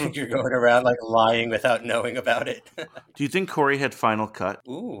 You're going around like lying without knowing about it. Do you think Corey had Final Cut?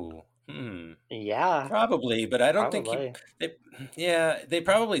 Ooh. Yeah, probably, but I don't think they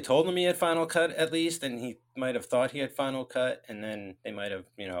probably told him he had Final Cut at least, and he might have thought he had Final Cut, and then they might have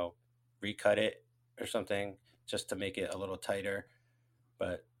recut it or something just to make it a little tighter,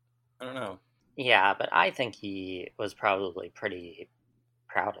 but I don't know. Yeah, but I think he was probably pretty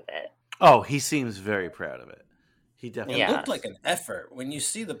proud of it. Oh, he seems very proud of it. He definitely looked like an effort. When you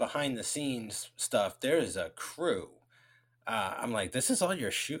see the behind the scenes stuff, there is a crew. I'm like, this is all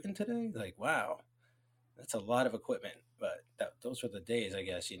you're shooting today? Like, wow, that's a lot of equipment. But those were the days, I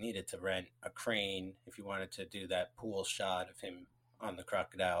guess. You needed to rent a crane if you wanted to do that pool shot of him on the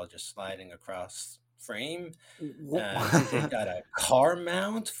crocodile just sliding across frame. They got a car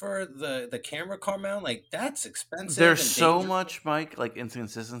mount for the camera car mount. Like, that's expensive. There's so much, Mike, like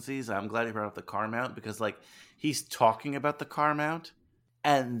inconsistencies. I'm glad you brought up the car mount because like he's talking about the car mount,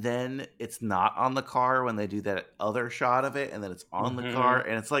 and then it's not on the car when they do that other shot of it, and then it's on the car,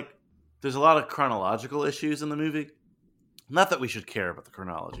 and it's like there's a lot of chronological issues in the movie. Not that we should care about the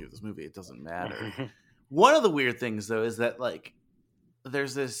chronology of this movie; it doesn't matter. One of the weird things, though, is that like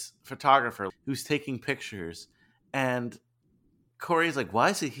there's this photographer who's taking pictures, and Corey's like, why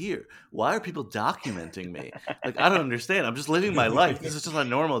is he here? Why are people documenting me? Like, I don't understand. I'm just living my life. This is just a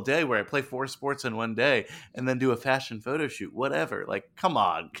normal day where I play 4 sports in one day and then do a fashion photo shoot, whatever. Like, come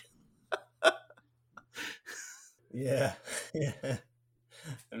on. Yeah.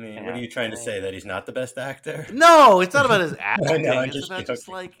 I mean, what are you trying to say? That he's not the best actor? No, it's not about his acting. I know, it's about just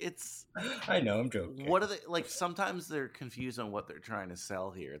like, it's... I know, I'm joking. What are they... Like, sometimes they're confused on what they're trying to sell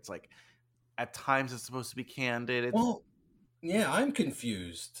here. It's like, at times it's supposed to be candid. Well, yeah, I'm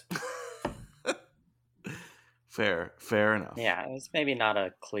confused. Fair enough. Yeah, it was maybe not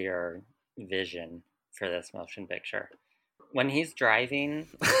a clear vision for this motion picture. When he's driving,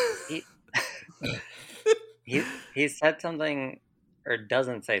 he said something, or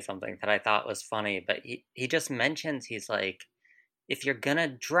doesn't say something, that I thought was funny, but he just mentions, he's like, if you're gonna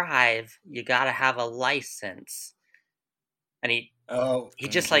drive, you gotta have a license. And he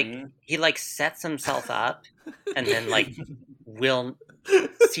just like, he like sets himself up and then like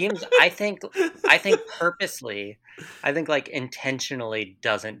I think purposely, I think like intentionally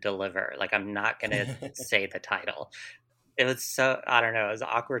doesn't deliver. Like, I'm not gonna say the title. It was so, I don't know, it was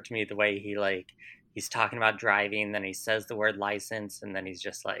awkward to me the way he like, he's talking about driving, then he says the word license, and then he's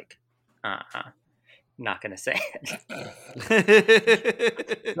just like, not gonna say it.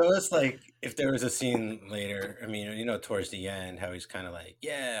 So it's like, if there was a scene later, I mean, you know, towards the end, how he's kind of like,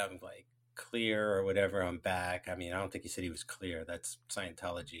 yeah, I'm like clear or whatever, I'm back. I mean, I don't think he said he was clear. That's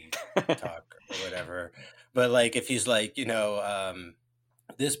Scientology talk or whatever. But like, if he's like, you know,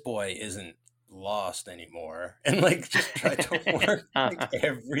 this boy isn't lost anymore, and like just try to work like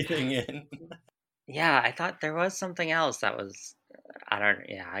everything in. Yeah, I thought there was something else that was,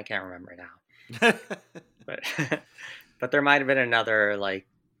 I can't remember now. But there might have been another like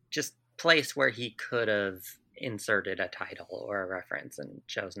just place where he could have inserted a title or a reference and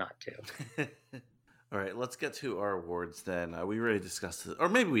chose not to. All right, let's get to our awards then. We already discussed it, or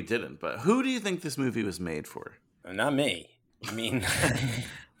maybe we didn't, but who do you think this movie was made for? Not me. I mean,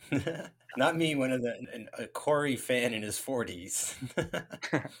 not me, a Corey fan in his 40s.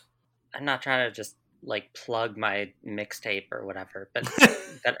 I'm not trying to just like plug my mixtape or whatever, but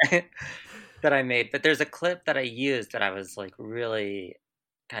that I made. But there's a clip that I used that I was like really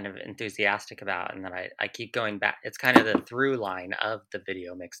kind of enthusiastic about, and that I keep going back. It's kind of the through line of the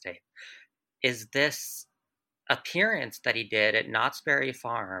video mixtape. Is this appearance that he did at Knott's Berry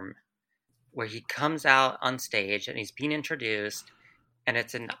Farm, where he comes out on stage and he's being introduced, and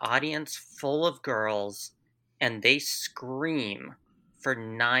it's an audience full of girls, and they scream for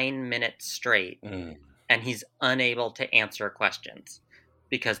 9 minutes straight, and he's unable to answer questions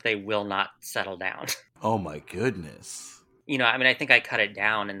because they will not settle down. Oh my goodness. You know, I mean, I think I cut it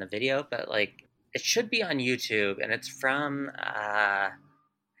down in the video, but like, it should be on YouTube, and it's from, I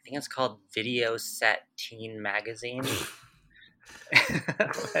think it's called Video Set Teen Magazine,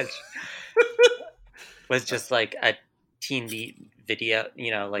 which was just like a teen beat video, you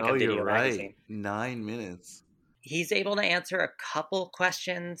know, like a video magazine. 9 minutes. He's able to answer a couple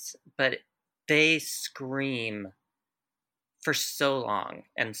questions, but they scream for so long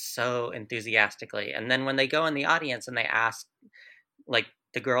and so enthusiastically. And then when they go in the audience and they ask, like,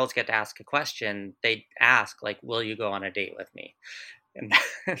 the girls get to ask a question, they ask, like, will you go on a date with me? And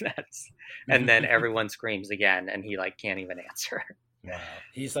and then everyone screams again, and he like can't even answer. Wow.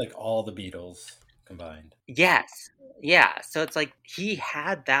 He's like all the Beatles combined. Yes. Yeah. So it's like he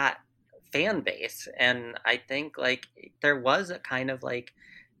had that fan base, and I think like there was a kind of like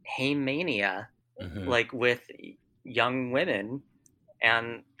Haim mania, like with young women,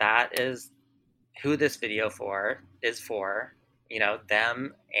 and that is who this video is for, you know,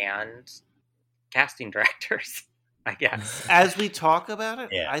 them and casting directors, I guess. As we talk about it,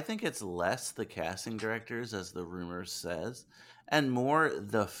 Yeah. I think it's less the casting directors, as the rumor says, and more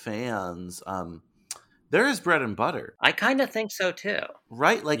the fans. There is bread and butter. I kind of think so too.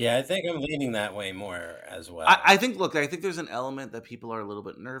 Right? Like, yeah, I think I'm leaning that way more as well. I think there's an element that people are a little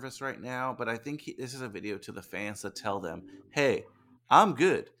bit nervous right now, but I think this is a video to the fans to tell them, hey, I'm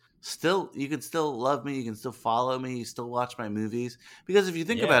good. You can still love me. You can still follow me. You still watch my movies. Because if you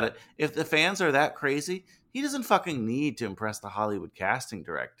think about it, if the fans are that crazy, he doesn't fucking need to impress the Hollywood casting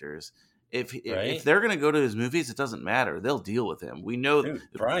directors. If they're going to go to his movies, it doesn't matter. They'll deal with him. We know. Dude,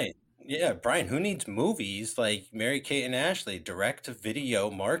 Brian. Yeah, Brian, who needs movies like Mary-Kate and Ashley,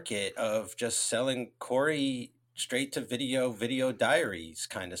 direct-to-video market of just selling Corey straight-to-video diaries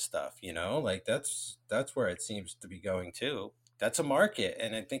kind of stuff, you know? Like, that's where it seems to be going, too. That's a market,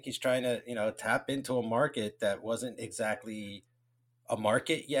 and I think he's trying to, you know, tap into a market that wasn't exactly a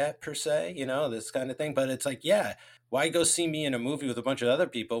market yet per se, this kind of thing. But it's like, yeah, why go see me in a movie with a bunch of other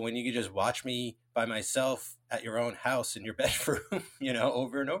people when you can just watch me by myself at your own house in your bedroom,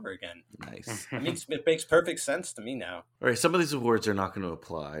 over and over again? Nice. It makes perfect sense to me now. All right, some of these awards are not going to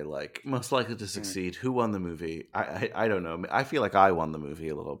apply. Like most likely to succeed. Who won the movie? I don't know. I feel like I won the movie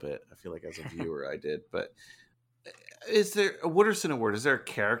a little bit. I feel like as a viewer I did. But is there a Wooderson Award? Is there a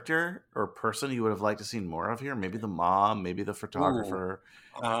character or person you would have liked to seen more of here? Maybe the mom, maybe the photographer.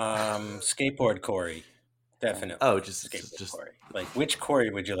 Skateboard Corey. Definitely. Oh, just Corey. Like, which Corey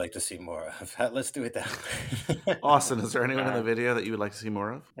would you like to see more of? Let's do it that way. Austin, is there anyone in the video that you would like to see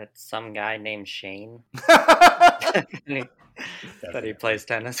more of? It's some guy named Shane that he plays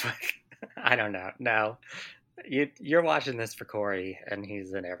tennis with. I don't know. No, you're watching this for Corey, and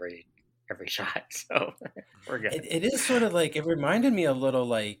he's in every shot, so we're good. It is sort of like, it reminded me a little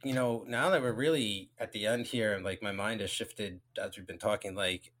like, now that we're really at the end here, and like my mind has shifted as we've been talking,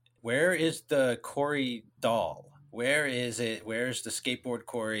 like, where is the Corey doll? Where is it? Where's the skateboard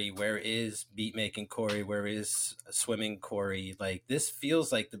Corey? Where is beat making Corey? Where is swimming Corey? Like, this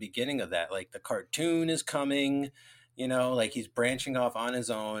feels like the beginning of that. Like, the cartoon is coming, like he's branching off on his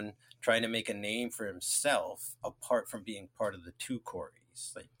own, trying to make a name for himself apart from being part of the two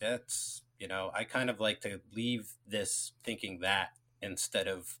Coreys. Like, that's, I kind of like to leave this thinking that instead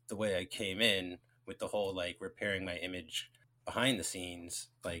of the way I came in with the whole like repairing my image behind the scenes.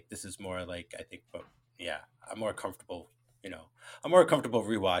 Like, this is more like, I think, but yeah, I'm more comfortable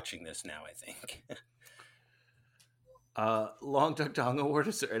rewatching this now, I think. Long Duck Dong Award,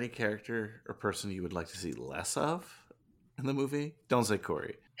 is there any character or person you would like to see less of in the movie? Don't say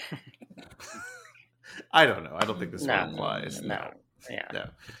Corey. I don't know. I don't think this one applies. No. Yeah.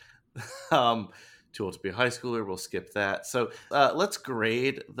 No. Too Old to Be a High Schooler, we'll skip that. So let's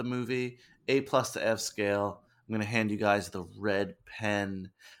grade the movie. A+ to F scale. I'm going to hand you guys the red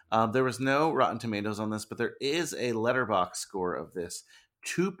pen. There was no Rotten Tomatoes on this, but there is a Letterboxd score of this.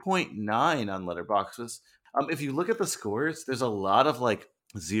 2.9 on Letterboxd. If you look at the scores, there's a lot of like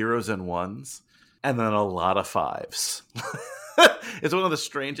zeros and ones, and then a lot of fives. It's one of the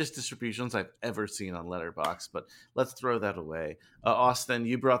strangest distributions I've ever seen on Letterboxd, but let's throw that away. Austin,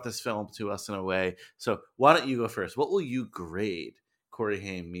 you brought this film to us in a way, so why don't you go first? What will you grade Corey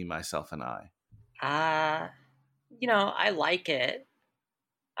Haim, Me, Myself, and I? I like it.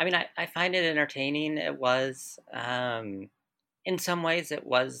 I mean, I find it entertaining. It was, in some ways, it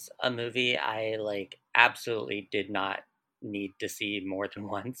was a movie I like absolutely did not need to see more than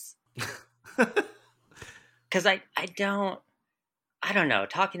once. Because I don't know,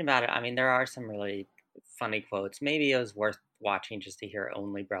 talking about it, I mean, there are some really funny quotes. Maybe it was worth watching just to hear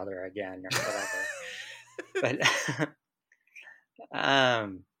Only Brother again or whatever.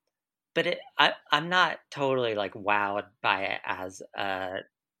 But I'm not totally like wowed by it as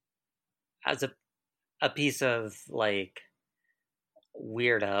a piece of like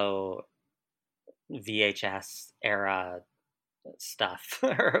weirdo VHS era stuff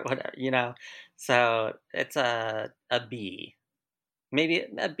or whatever, So it's a B, maybe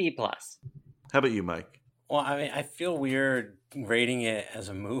a B+. How about you, Mike? Well, I mean, I feel weird rating it as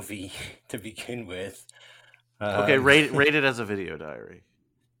a movie to begin with. Okay, rate it as a video diary.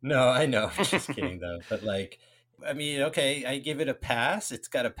 No, I know. I'm just kidding, though. But, like, I mean, okay, I give it a pass. It's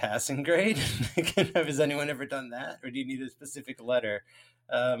got a passing grade. Has anyone ever done that? Or do you need a specific letter?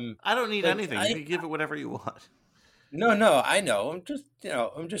 I don't need anything. You can give it whatever you want. No, I know.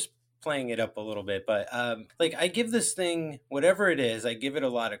 I'm just playing it up a little bit. But, I give this thing, whatever it is, I give it a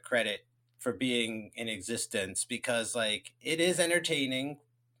lot of credit for being in existence because, like, it is entertaining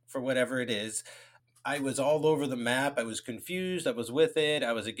for whatever it is. I was all over the map. I was confused. I was with it.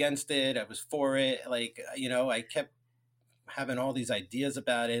 I was against it. I was for it. Like, I kept having all these ideas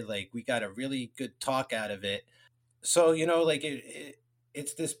about it. Like, we got a really good talk out of it. So, like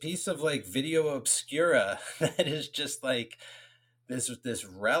it's this piece of like video obscura that is just like this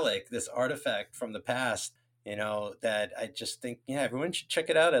relic, this artifact from the past, that I just think, yeah, everyone should check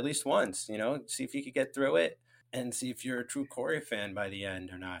it out at least once, see if you could get through it and see if you're a true Corey fan by the end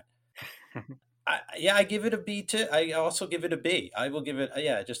or not. I give it a B too. I also give it a B. I will give it,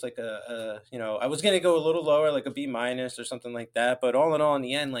 just like I was going to go a little lower, like a B- or something like that. But all in all, in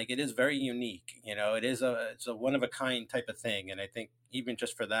the end, like it is very unique. It's a one of a kind type of thing. And I think even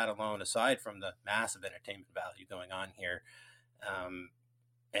just for that alone, aside from the massive entertainment value going on here,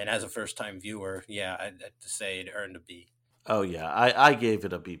 and as a first time viewer, yeah, I'd have to say it earned a B. Oh yeah, I gave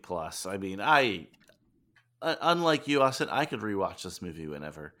it a B+. I mean, unlike you, Austin, I could rewatch this movie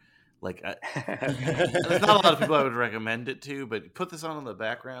whenever. Like, there's not a lot of people I would recommend it to, but put this on in the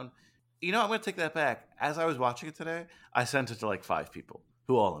background. You know, I'm going to take that back. As I was watching it today, I sent it to like 5 people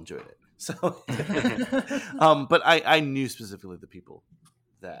who all enjoyed it. So, but I knew specifically the people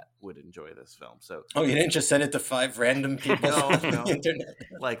that would enjoy this film. So, you didn't just send it to 5 random people on the internet?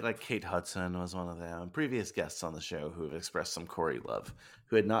 Like Kate Hudson was one of them. Previous guests on the show who have expressed some Corey love,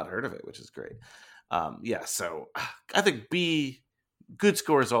 who had not heard of it, which is great. So I think B, good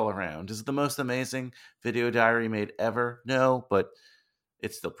scores all around. Is it the most amazing video diary made ever? No, but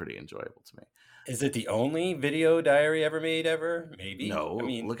it's still pretty enjoyable to me. Is it the only video diary ever made ever? Maybe. No. I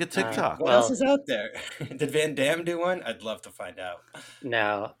mean, look at TikTok. What else is out there? Did Van Damme do one? I'd love to find out.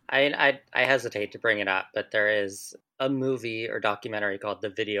 No, I hesitate to bring it up, but there is a movie or documentary called The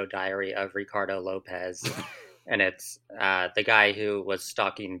Video Diary of Ricardo Lopez. And it's the guy who was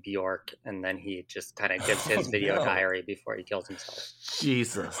stalking Bjork, and then he just kind of gives his video diary before he kills himself.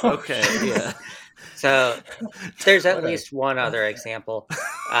 Jesus. Okay. Yeah. So there's at least one other example.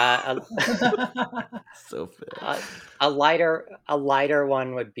 So fair. A lighter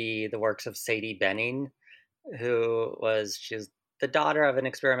one would be the works of Sadie Benning, she's the daughter of an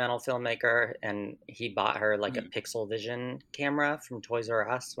experimental filmmaker, and he bought her like a Pixel Vision camera from Toys R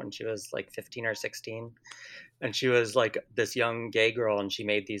Us when she was like 15 or 16. And she was like this young gay girl, and she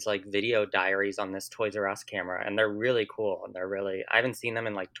made these like video diaries on this Toys R Us camera, and they're really cool. And I haven't seen them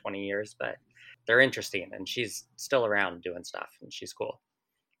in like 20 years, but they're interesting, and she's still around doing stuff, and she's cool.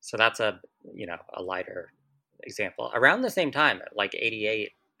 So that's a lighter example. Around the same time, like 88,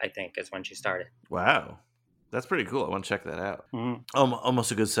 I think, is when she started. Wow. That's pretty cool. I want to check that out.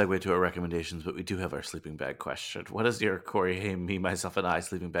 Almost a good segue to our recommendations, but we do have our sleeping bag question. What does your Corey Haim, Me, Myself, and I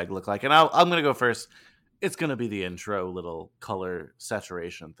sleeping bag look like? And I'm going to go first. It's going to be the intro little color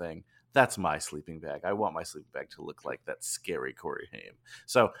saturation thing. That's my sleeping bag. I want my sleeping bag to look like that scary Corey Haim.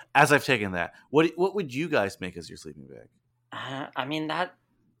 So as I've taken that, what would you guys make as your sleeping bag? I mean,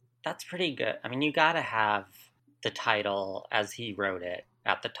 that's pretty good. I mean, you got to have the title as he wrote it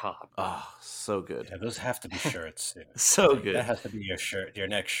at the top. Oh, so good. Yeah, those have to be shirts. So good. That has to be your shirt, your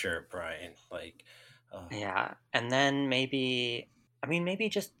next shirt, Brian. Yeah, and then maybe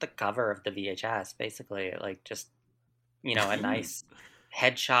just the cover of the VHS, basically, like just a nice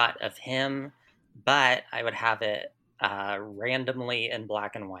headshot of him, but I would have it randomly in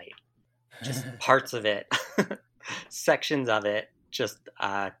black and white, just parts of it, sections of it, just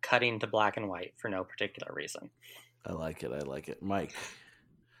cutting to black and white for no particular reason. I like it. Mike,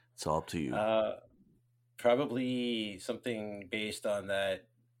 it's all up to you. Probably something based on that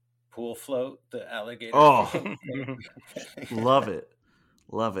pool float, the alligator. Oh, love it.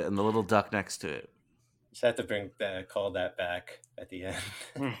 And the little duck next to it. Just have to call that back at the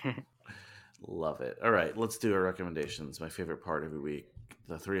end. Love it. All right, let's do our recommendations. My favorite part every week.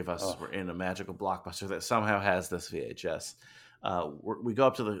 The three of us were in a magical blockbuster that somehow has this VHS. We go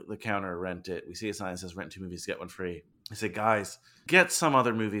up to the counter, rent it. We see a sign that says rent 2 movies, get one free. I say, guys, get some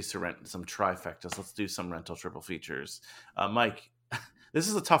other movies to rent, some trifectas. Let's do some rental triple features. Mike, this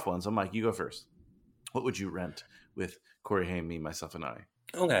is a tough one. So, Mike, you go first. What would you rent with Corey Haim, Me, Myself, and I?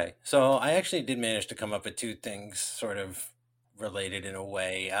 Okay. So I actually did manage to come up with 2 things sort of related in a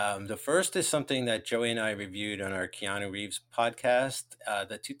way. The first is something that Joey and I reviewed on our Keanu Reeves podcast,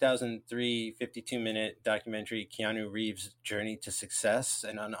 the 2003 52-minute documentary, Keanu Reeves' Journey to Success,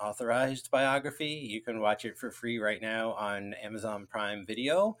 an unauthorized biography. You can watch it for free right now on Amazon Prime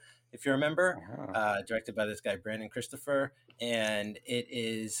Video, if you remember, directed by this guy, Brandon Christopher. And it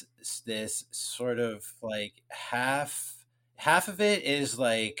is this sort of like half of it is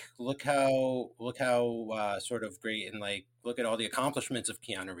like, look how sort of great, and like, look at all the accomplishments of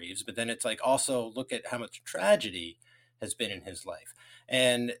Keanu Reeves. But then it's like, also look at how much tragedy has been in his life.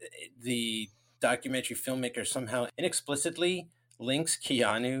 And the documentary filmmaker somehow inexplicitly links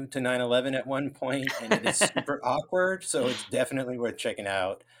Keanu to 9/11 at one point, and it is super awkward. So it's definitely worth checking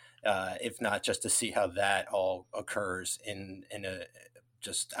out, if not just to see how that all occurs in a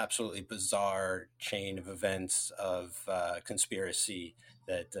just absolutely bizarre chain of events of conspiracy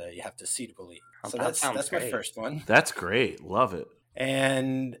that you have to see to believe. So that's my first one. That's great. Love it.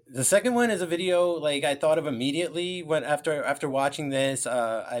 And the second one is a video like I thought of immediately when after watching this.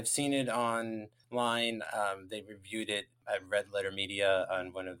 I've seen it online. They reviewed it at Red Letter Media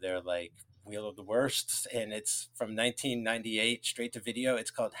on one of their like Wheel of the Worsts, and it's from 1998, straight to video.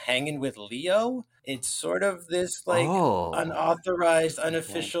 It's called Hanging with Leo. It's sort of this like unauthorized,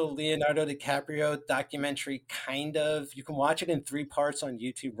 unofficial Leonardo DiCaprio documentary, kind of. You can watch it in 3 parts on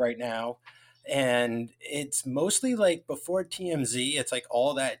YouTube right now. And it's mostly like before TMZ, it's like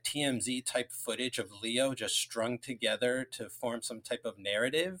all that TMZ type footage of Leo just strung together to form some type of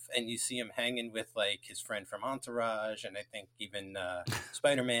narrative. And you see him hanging with like his friend from Entourage. And I think even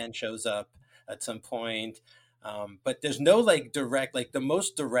Spider-Man shows up at some point. But there's no like direct, like the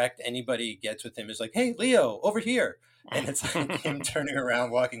most direct anybody gets with him is like, hey, Leo, over here. And it's like him turning around,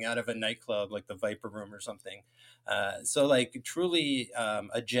 walking out of a nightclub, like the Viper Room or something. So like truly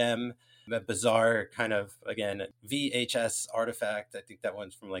a gem, a bizarre kind of, again, VHS artifact. I think that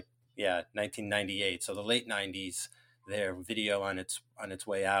one's from 1998. So the late 90s there, video on its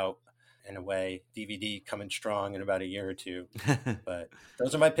way out in a way, DVD coming strong in about a year or two. But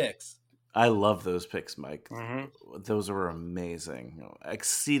those are my picks. I love those picks, Mike. Mm-hmm. Those were amazing.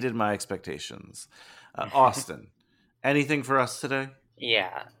 Exceeded my expectations. Austin, anything for us today?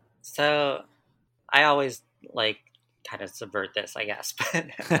 Yeah. So I always kind of subvert this, I guess. But,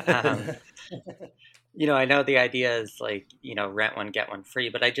 I know the idea is rent one, get one free,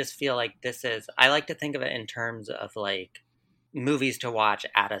 but I just feel like I like to think of it in terms of movies to watch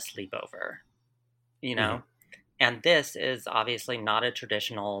at a sleepover, Mm-hmm. And this is obviously not a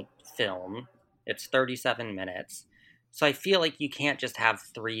traditional film. It's 37 minutes. So I feel like you can't just have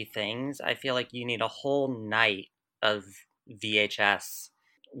three things. I feel like you need a whole night of VHS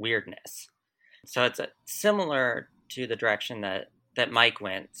weirdness. So it's similar to the direction that Mike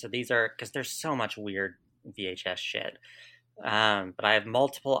went. So these are, because there's so much weird VHS shit. But I have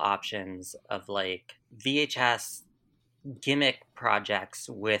multiple options of VHS gimmick projects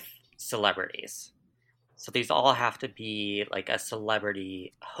with celebrities. So these all have to be a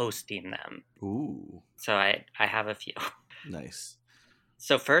celebrity hosting them. Ooh. So I have a few. Nice.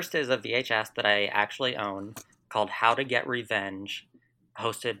 So first is a VHS that I actually own called How to Get Revenge,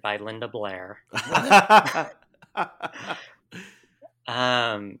 hosted by Linda Blair.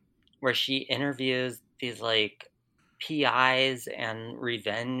 Where she interviews these PIs and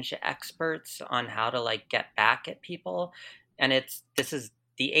revenge experts on how to get back at people. And this is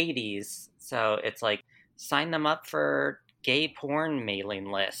the 80s, so it's sign them up for gay porn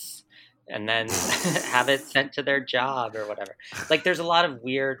mailing lists and then have it sent to their job or whatever. There's a lot of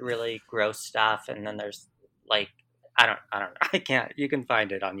weird, really gross stuff, and then there's I don't know. I can't. You can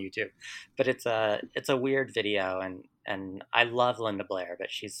find it on YouTube, but it's a weird video, and I love Linda Blair, but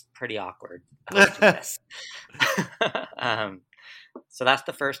she's pretty awkward hosting this. So that's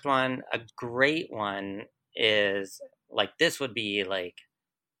the first one. A great one is this would be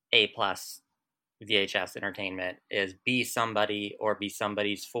A+ VHS entertainment is Be Somebody or Be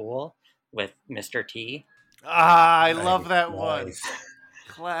Somebody's Fool with Mr. T. I love that one.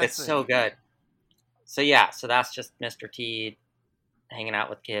 Classic. It's so good. So yeah, so that's just Mr. T hanging out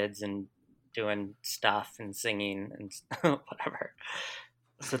with kids and doing stuff and singing and whatever.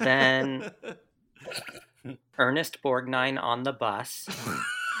 So then Ernest Borgnine on the Bus.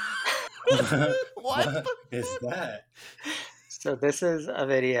 What is that? So this is a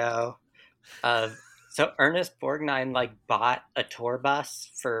video of, so Ernest Borgnine bought a tour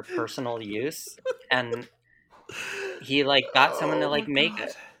bus for personal use, and he got someone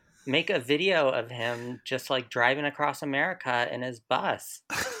to make a video of him just driving across America in his bus,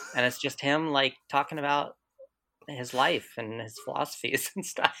 and it's just him talking about his life and his philosophies and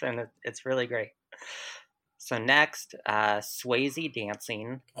stuff, and it's really great. So next, Swayze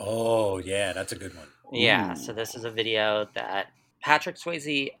dancing. Oh yeah, that's a good one. Yeah, Ooh. so this is a video that Patrick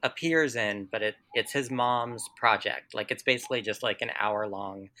Swayze appears in, but it's his mom's project. It's basically just an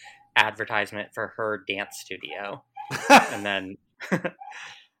hour-long advertisement for her dance studio. And then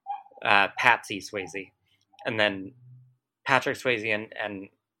Patsy Swayze. And then Patrick Swayze and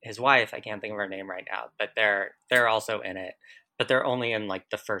his wife, I can't think of her name right now, but they're also in it. But they're only in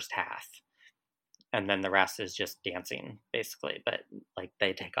the first half. And then the rest is just dancing, basically. But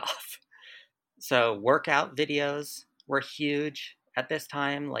they take off. So workout videos were huge at this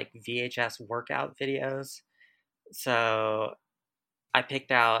time, VHS workout videos. So I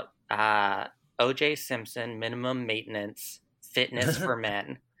picked out O.J. Simpson, Minimum Maintenance, Fitness for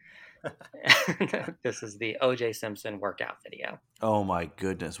Men. This is the O.J. Simpson workout video. Oh my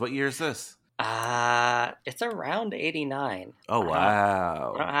goodness. What year is this? It's around 89. Oh,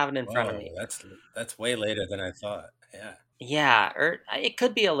 wow. I don't have it in front of me. That's way later than I thought. Yeah. Yeah, it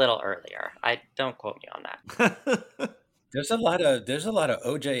could be a little earlier. Don't quote me on that. There's a lot of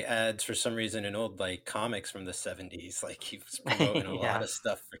OJ ads for some reason in old comics from the 70s. He was promoting a lot of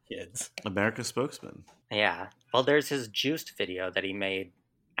stuff for kids. America's Spokesman. Yeah. Well, there's his Juiced video that he made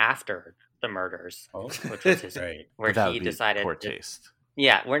after the murders, which was his right. where that he decided poor taste.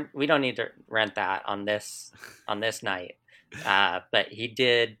 Yeah, we don't need to rent that on this night. But he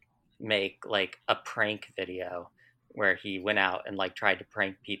did make like a prank video where he went out and like tried to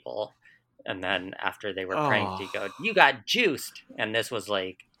prank people. And then after they were pranked, he'd go, "You got juiced." And this was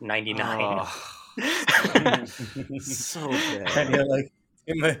like 99. So bad. And you're like,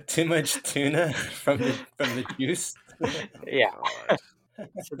 too much tuna from the juice. Yeah.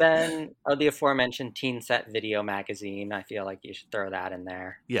 So then, the aforementioned Teen Set Video Magazine. I feel like you should throw that in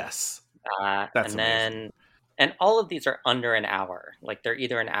there. Yes. That's amazing. Then, and all of these are under an hour. Like they're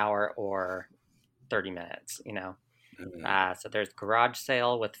either an hour or 30 minutes, you know? So there's Garage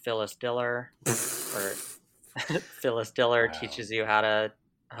Sale with Phyllis Diller. Phyllis Diller teaches you how to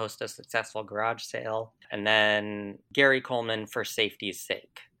host a successful garage sale. And then Gary Coleman for Safety's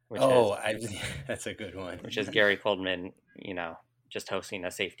Sake. That's a good one. Which is Gary Coleman, you know, just hosting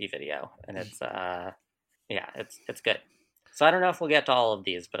a safety video. And it's, it's good. So I don't know if we'll get to all of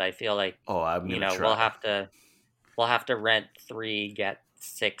these, but I feel like, I'm gonna try. we'll have to rent 3, get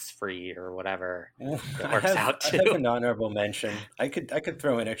 6 free or whatever it works out to. I have an honorable mention. I could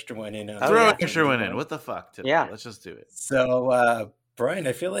throw an extra one in. Throw an extra one in. What the fuck? Yeah. Let's just do it. So, Brian,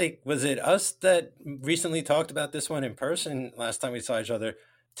 I feel like, was it us that recently talked about this one in person last time we saw each other?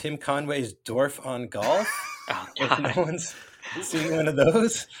 Tim Conway's Dorf on Golf? Oh, if no one's seen one of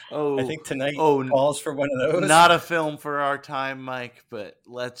those. I think tonight calls for one of those. Not a film for our time, Mike, but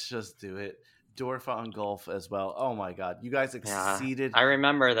let's just do it. Dorf on Golf as well. Oh my God. You guys exceeded. I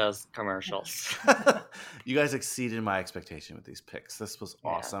remember those commercials. You guys exceeded my expectation with these picks. This was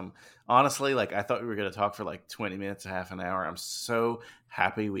awesome. Honestly, like I thought we were going to talk for like 20 minutes, half an hour. I'm so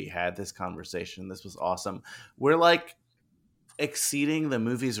happy we had this conversation. This was awesome. We're like exceeding the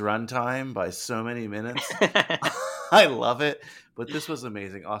movie's runtime by so many minutes. I love it. But this was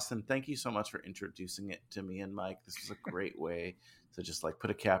amazing. Austin, thank you so much for introducing it to me and Mike. This was a great way to just like put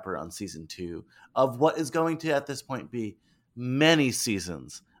a capper on season 2 of what is going to at this point be many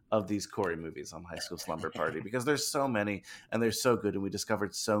seasons of these Corey movies on High School Slumber Party, because there's so many and they're so good, and we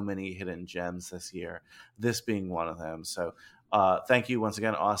discovered so many hidden gems this year, this being one of them. So thank you once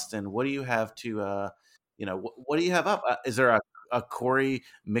again, Austin. What do you have to what do you have up? Is there a Corey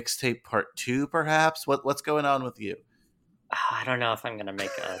mixtape part 2 perhaps? What's going on with you? I don't know if I'm gonna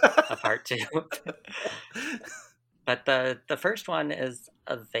make a part 2. But the first one is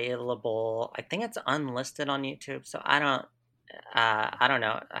available. I think it's unlisted on YouTube, so I don't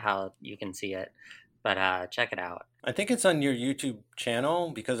know how you can see it, but check it out. I think it's on your YouTube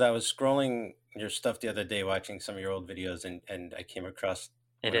channel, because I was scrolling your stuff the other day, watching some of your old videos, and I came across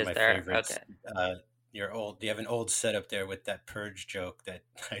it one is of my there. favorites. Okay. You have an old setup there with that Purge joke that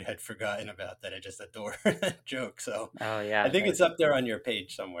I had forgotten about, that I just adore that joke. So yeah, I think it's up there on your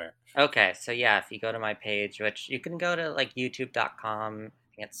page somewhere. Okay, so yeah, if you go to my page, which you can go to like youtube.com, I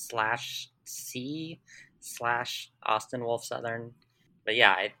think it's /C/Austin Wolf Southern. But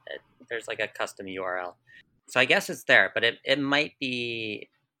yeah, there's like a custom URL. So I guess it's there, but it might be,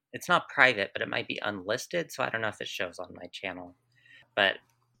 it's not private, but it might be unlisted. So I don't know if it shows on my channel, but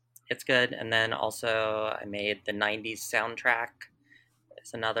it's good. And then also I made the 90s soundtrack.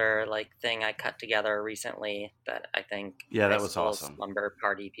 It's another like thing I cut together recently that I think that was awesome. Slumber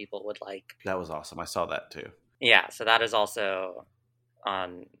Party people would like. That was awesome. I saw that too. Yeah, so that is also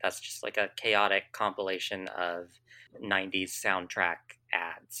on. That's just like a chaotic compilation of 90s soundtrack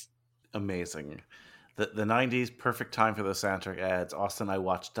ads. Amazing. The 90s, perfect time for the soundtrack ads. Austin, I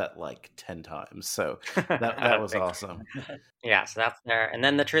watched that like 10 times, so that was awesome. Yeah, so that's there. And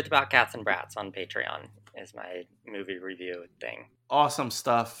then The Truth About Cats and Brats on Patreon is my movie review thing. Awesome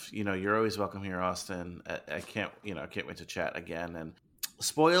stuff. You're always welcome here, Austin. I can't wait to chat again. And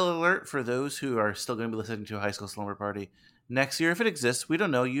spoiler alert for those who are still going to be listening to a High School Slumber Party. Next year, if it exists, we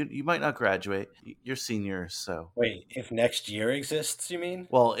don't know. You might not graduate. You're seniors, so. Wait, if next year exists, you mean?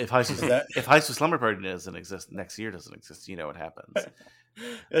 Well, if High School Slumber Party doesn't exist, next year doesn't exist. You know what happens.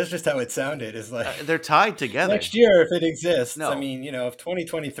 That's just how it sounded. It's like they're tied together. Next year, if it exists. No. I mean, if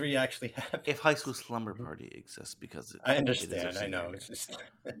 2023 actually happens. If High School Slumber Party exists, because I understand. I know. It's just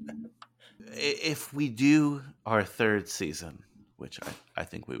if we do our 3rd season, which I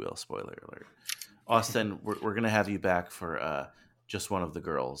think we will. Spoiler alert. Austin, we're gonna have you back for just one of the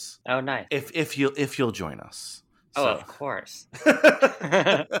girls. Oh, nice. If you'll join us. Oh, of course.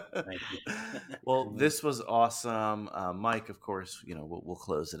 Well, this was awesome, Mike. Of course, we'll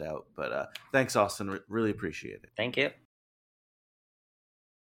close it out. But thanks, Austin. Really appreciate it. Thank you.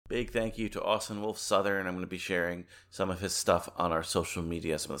 Big thank you to Austin Wolf Southern. I'm going to be sharing some of his stuff on our social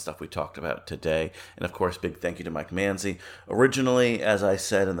media, some of the stuff we talked about today. And of course, big thank you to Mike Manzi. Originally, as I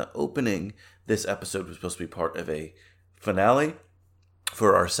said in the opening, this episode was supposed to be part of a finale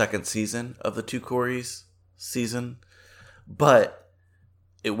for our 2nd season of the Two Coreys season. But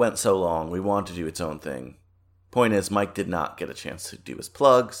it went so long. We wanted to do its own thing. Point is, Mike did not get a chance to do his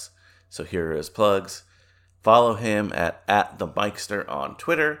plugs, so here are his plugs. Follow him at the Mikester on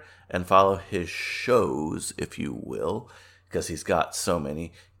Twitter, and follow his shows, if you will, because he's got so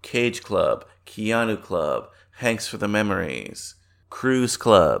many. Cage Club, Keanu Club, Hanks for the Memories, Cruise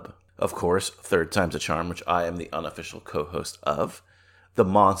Club, of course, Third Time's a Charm, which I am the unofficial co-host of, The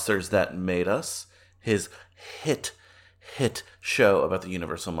Monsters That Made Us, his hit show about the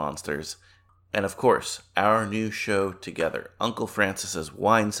Universal Monsters, and of course, our new show together, Uncle Francis's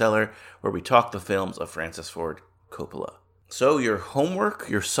Wine Cellar, where we talk the films of Francis Ford Coppola. So your homework,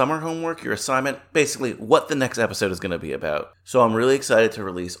 your summer homework, your assignment, basically what the next episode is going to be about. So I'm really excited to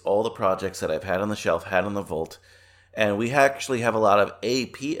release all the projects that I've had on the shelf, had on the vault, and we actually have a lot of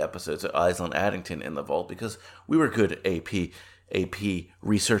AP episodes at Island Addington in the vault because we were good AP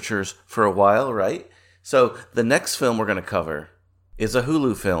researchers for a while, right? So the next film we're going to cover is a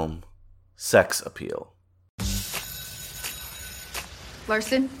Hulu film, Sex Appeal.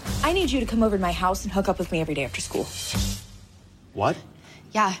 Larson, I need you to come over to my house and hook up with me every day after school. What?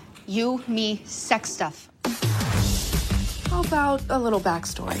 Yeah, you, me, sex stuff. How about a little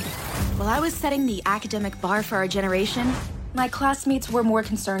backstory? While I was setting the academic bar for our generation, my classmates were more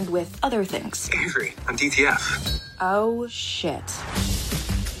concerned with other things. Avery, I'm DTF. Oh, shit.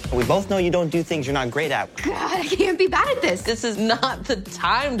 We both know you don't do things you're not great at. God, I can't be bad at this. This is not the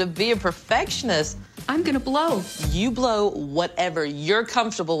time to be a perfectionist. I'm gonna blow. You blow whatever you're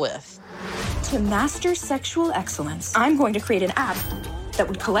comfortable with. To master sexual excellence, I'm going to create an app that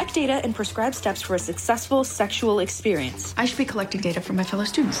would collect data and prescribe steps for a successful sexual experience. I should be collecting data from my fellow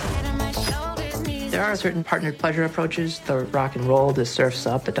students. There are certain partnered pleasure approaches, the rock and roll, the surf's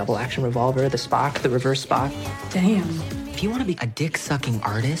up, the double action revolver, the Spock, the reverse Spock. Damn. If you want to be a dick-sucking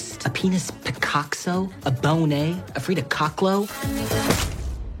artist, a penis Picasso, a Bonet, a Frida Kahlo,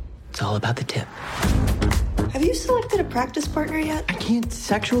 it's all about the tip. Have you selected a practice partner yet? I can't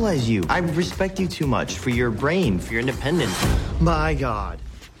sexualize you. I respect you too much for your brain, for your independence. My God.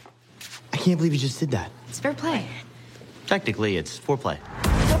 I can't believe you just did that. It's fair play. Technically, it's foreplay.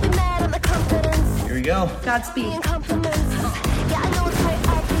 Here we go. Godspeed.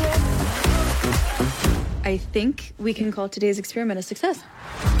 I think we can call today's experiment a success.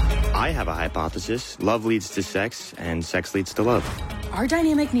 I have a hypothesis. Love leads to sex, and sex leads to love. Our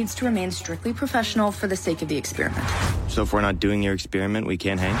dynamic needs to remain strictly professional for the sake of the experiment. So if we're not doing your experiment, we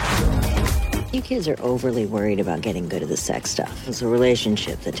can't hang? You kids are overly worried about getting good at the sex stuff. It's a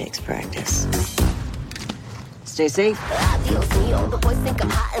relationship that takes practice. Stay safe.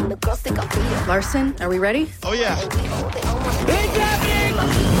 Larson, are we ready? Oh, yeah.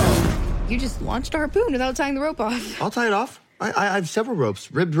 You just launched a harpoon without tying the rope off. I'll tie it off. I have several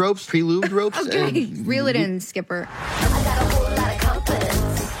ropes. Ribbed ropes, pre-lubed ropes. Okay, reel it in, Skipper.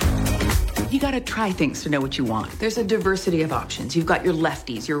 You gotta try things to know what you want. There's a diversity of options. You've got your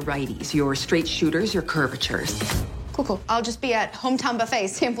lefties, your righties, your straight shooters, your curvatures. Cool. I'll just be at Hometown Buffet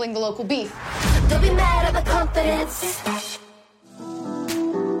sampling the local beef. Don't be mad at the confidence.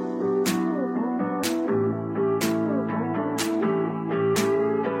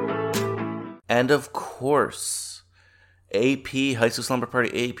 And of course, AP, High School Slumber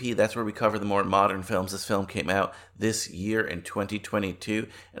Party AP, that's where we cover the more modern films. This film came out this year in 2022,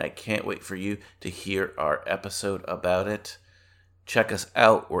 and I can't wait for you to hear our episode about it. Check us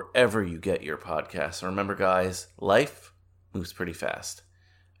out wherever you get your podcasts. And remember, guys, life moves pretty fast.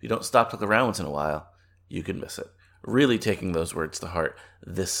 If you don't stop to look around once in a while, you can miss it. Really taking those words to heart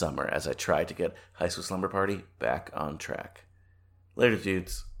this summer as I try to get High School Slumber Party back on track. Later,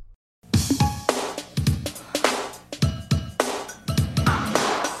 dudes.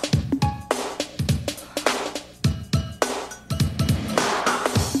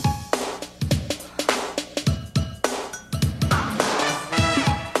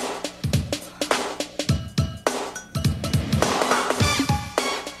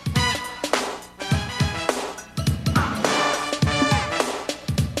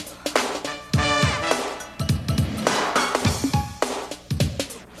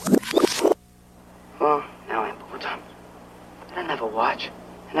 Well, now I'm bored. Did I never watch?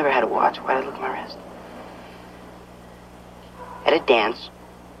 I never had a watch. Why'd I look at my wrist? At a dance,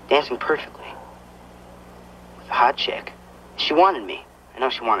 dancing perfectly, with a hot chick. She wanted me. I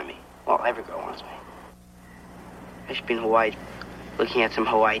know she wanted me. Well, every girl wants me. I should be in Hawaii, looking at some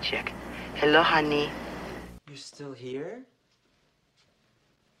Hawaii chick. Hello, honey. You're still here?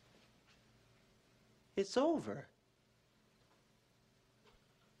 It's over.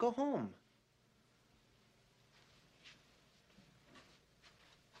 Go home.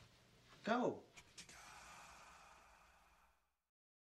 Go.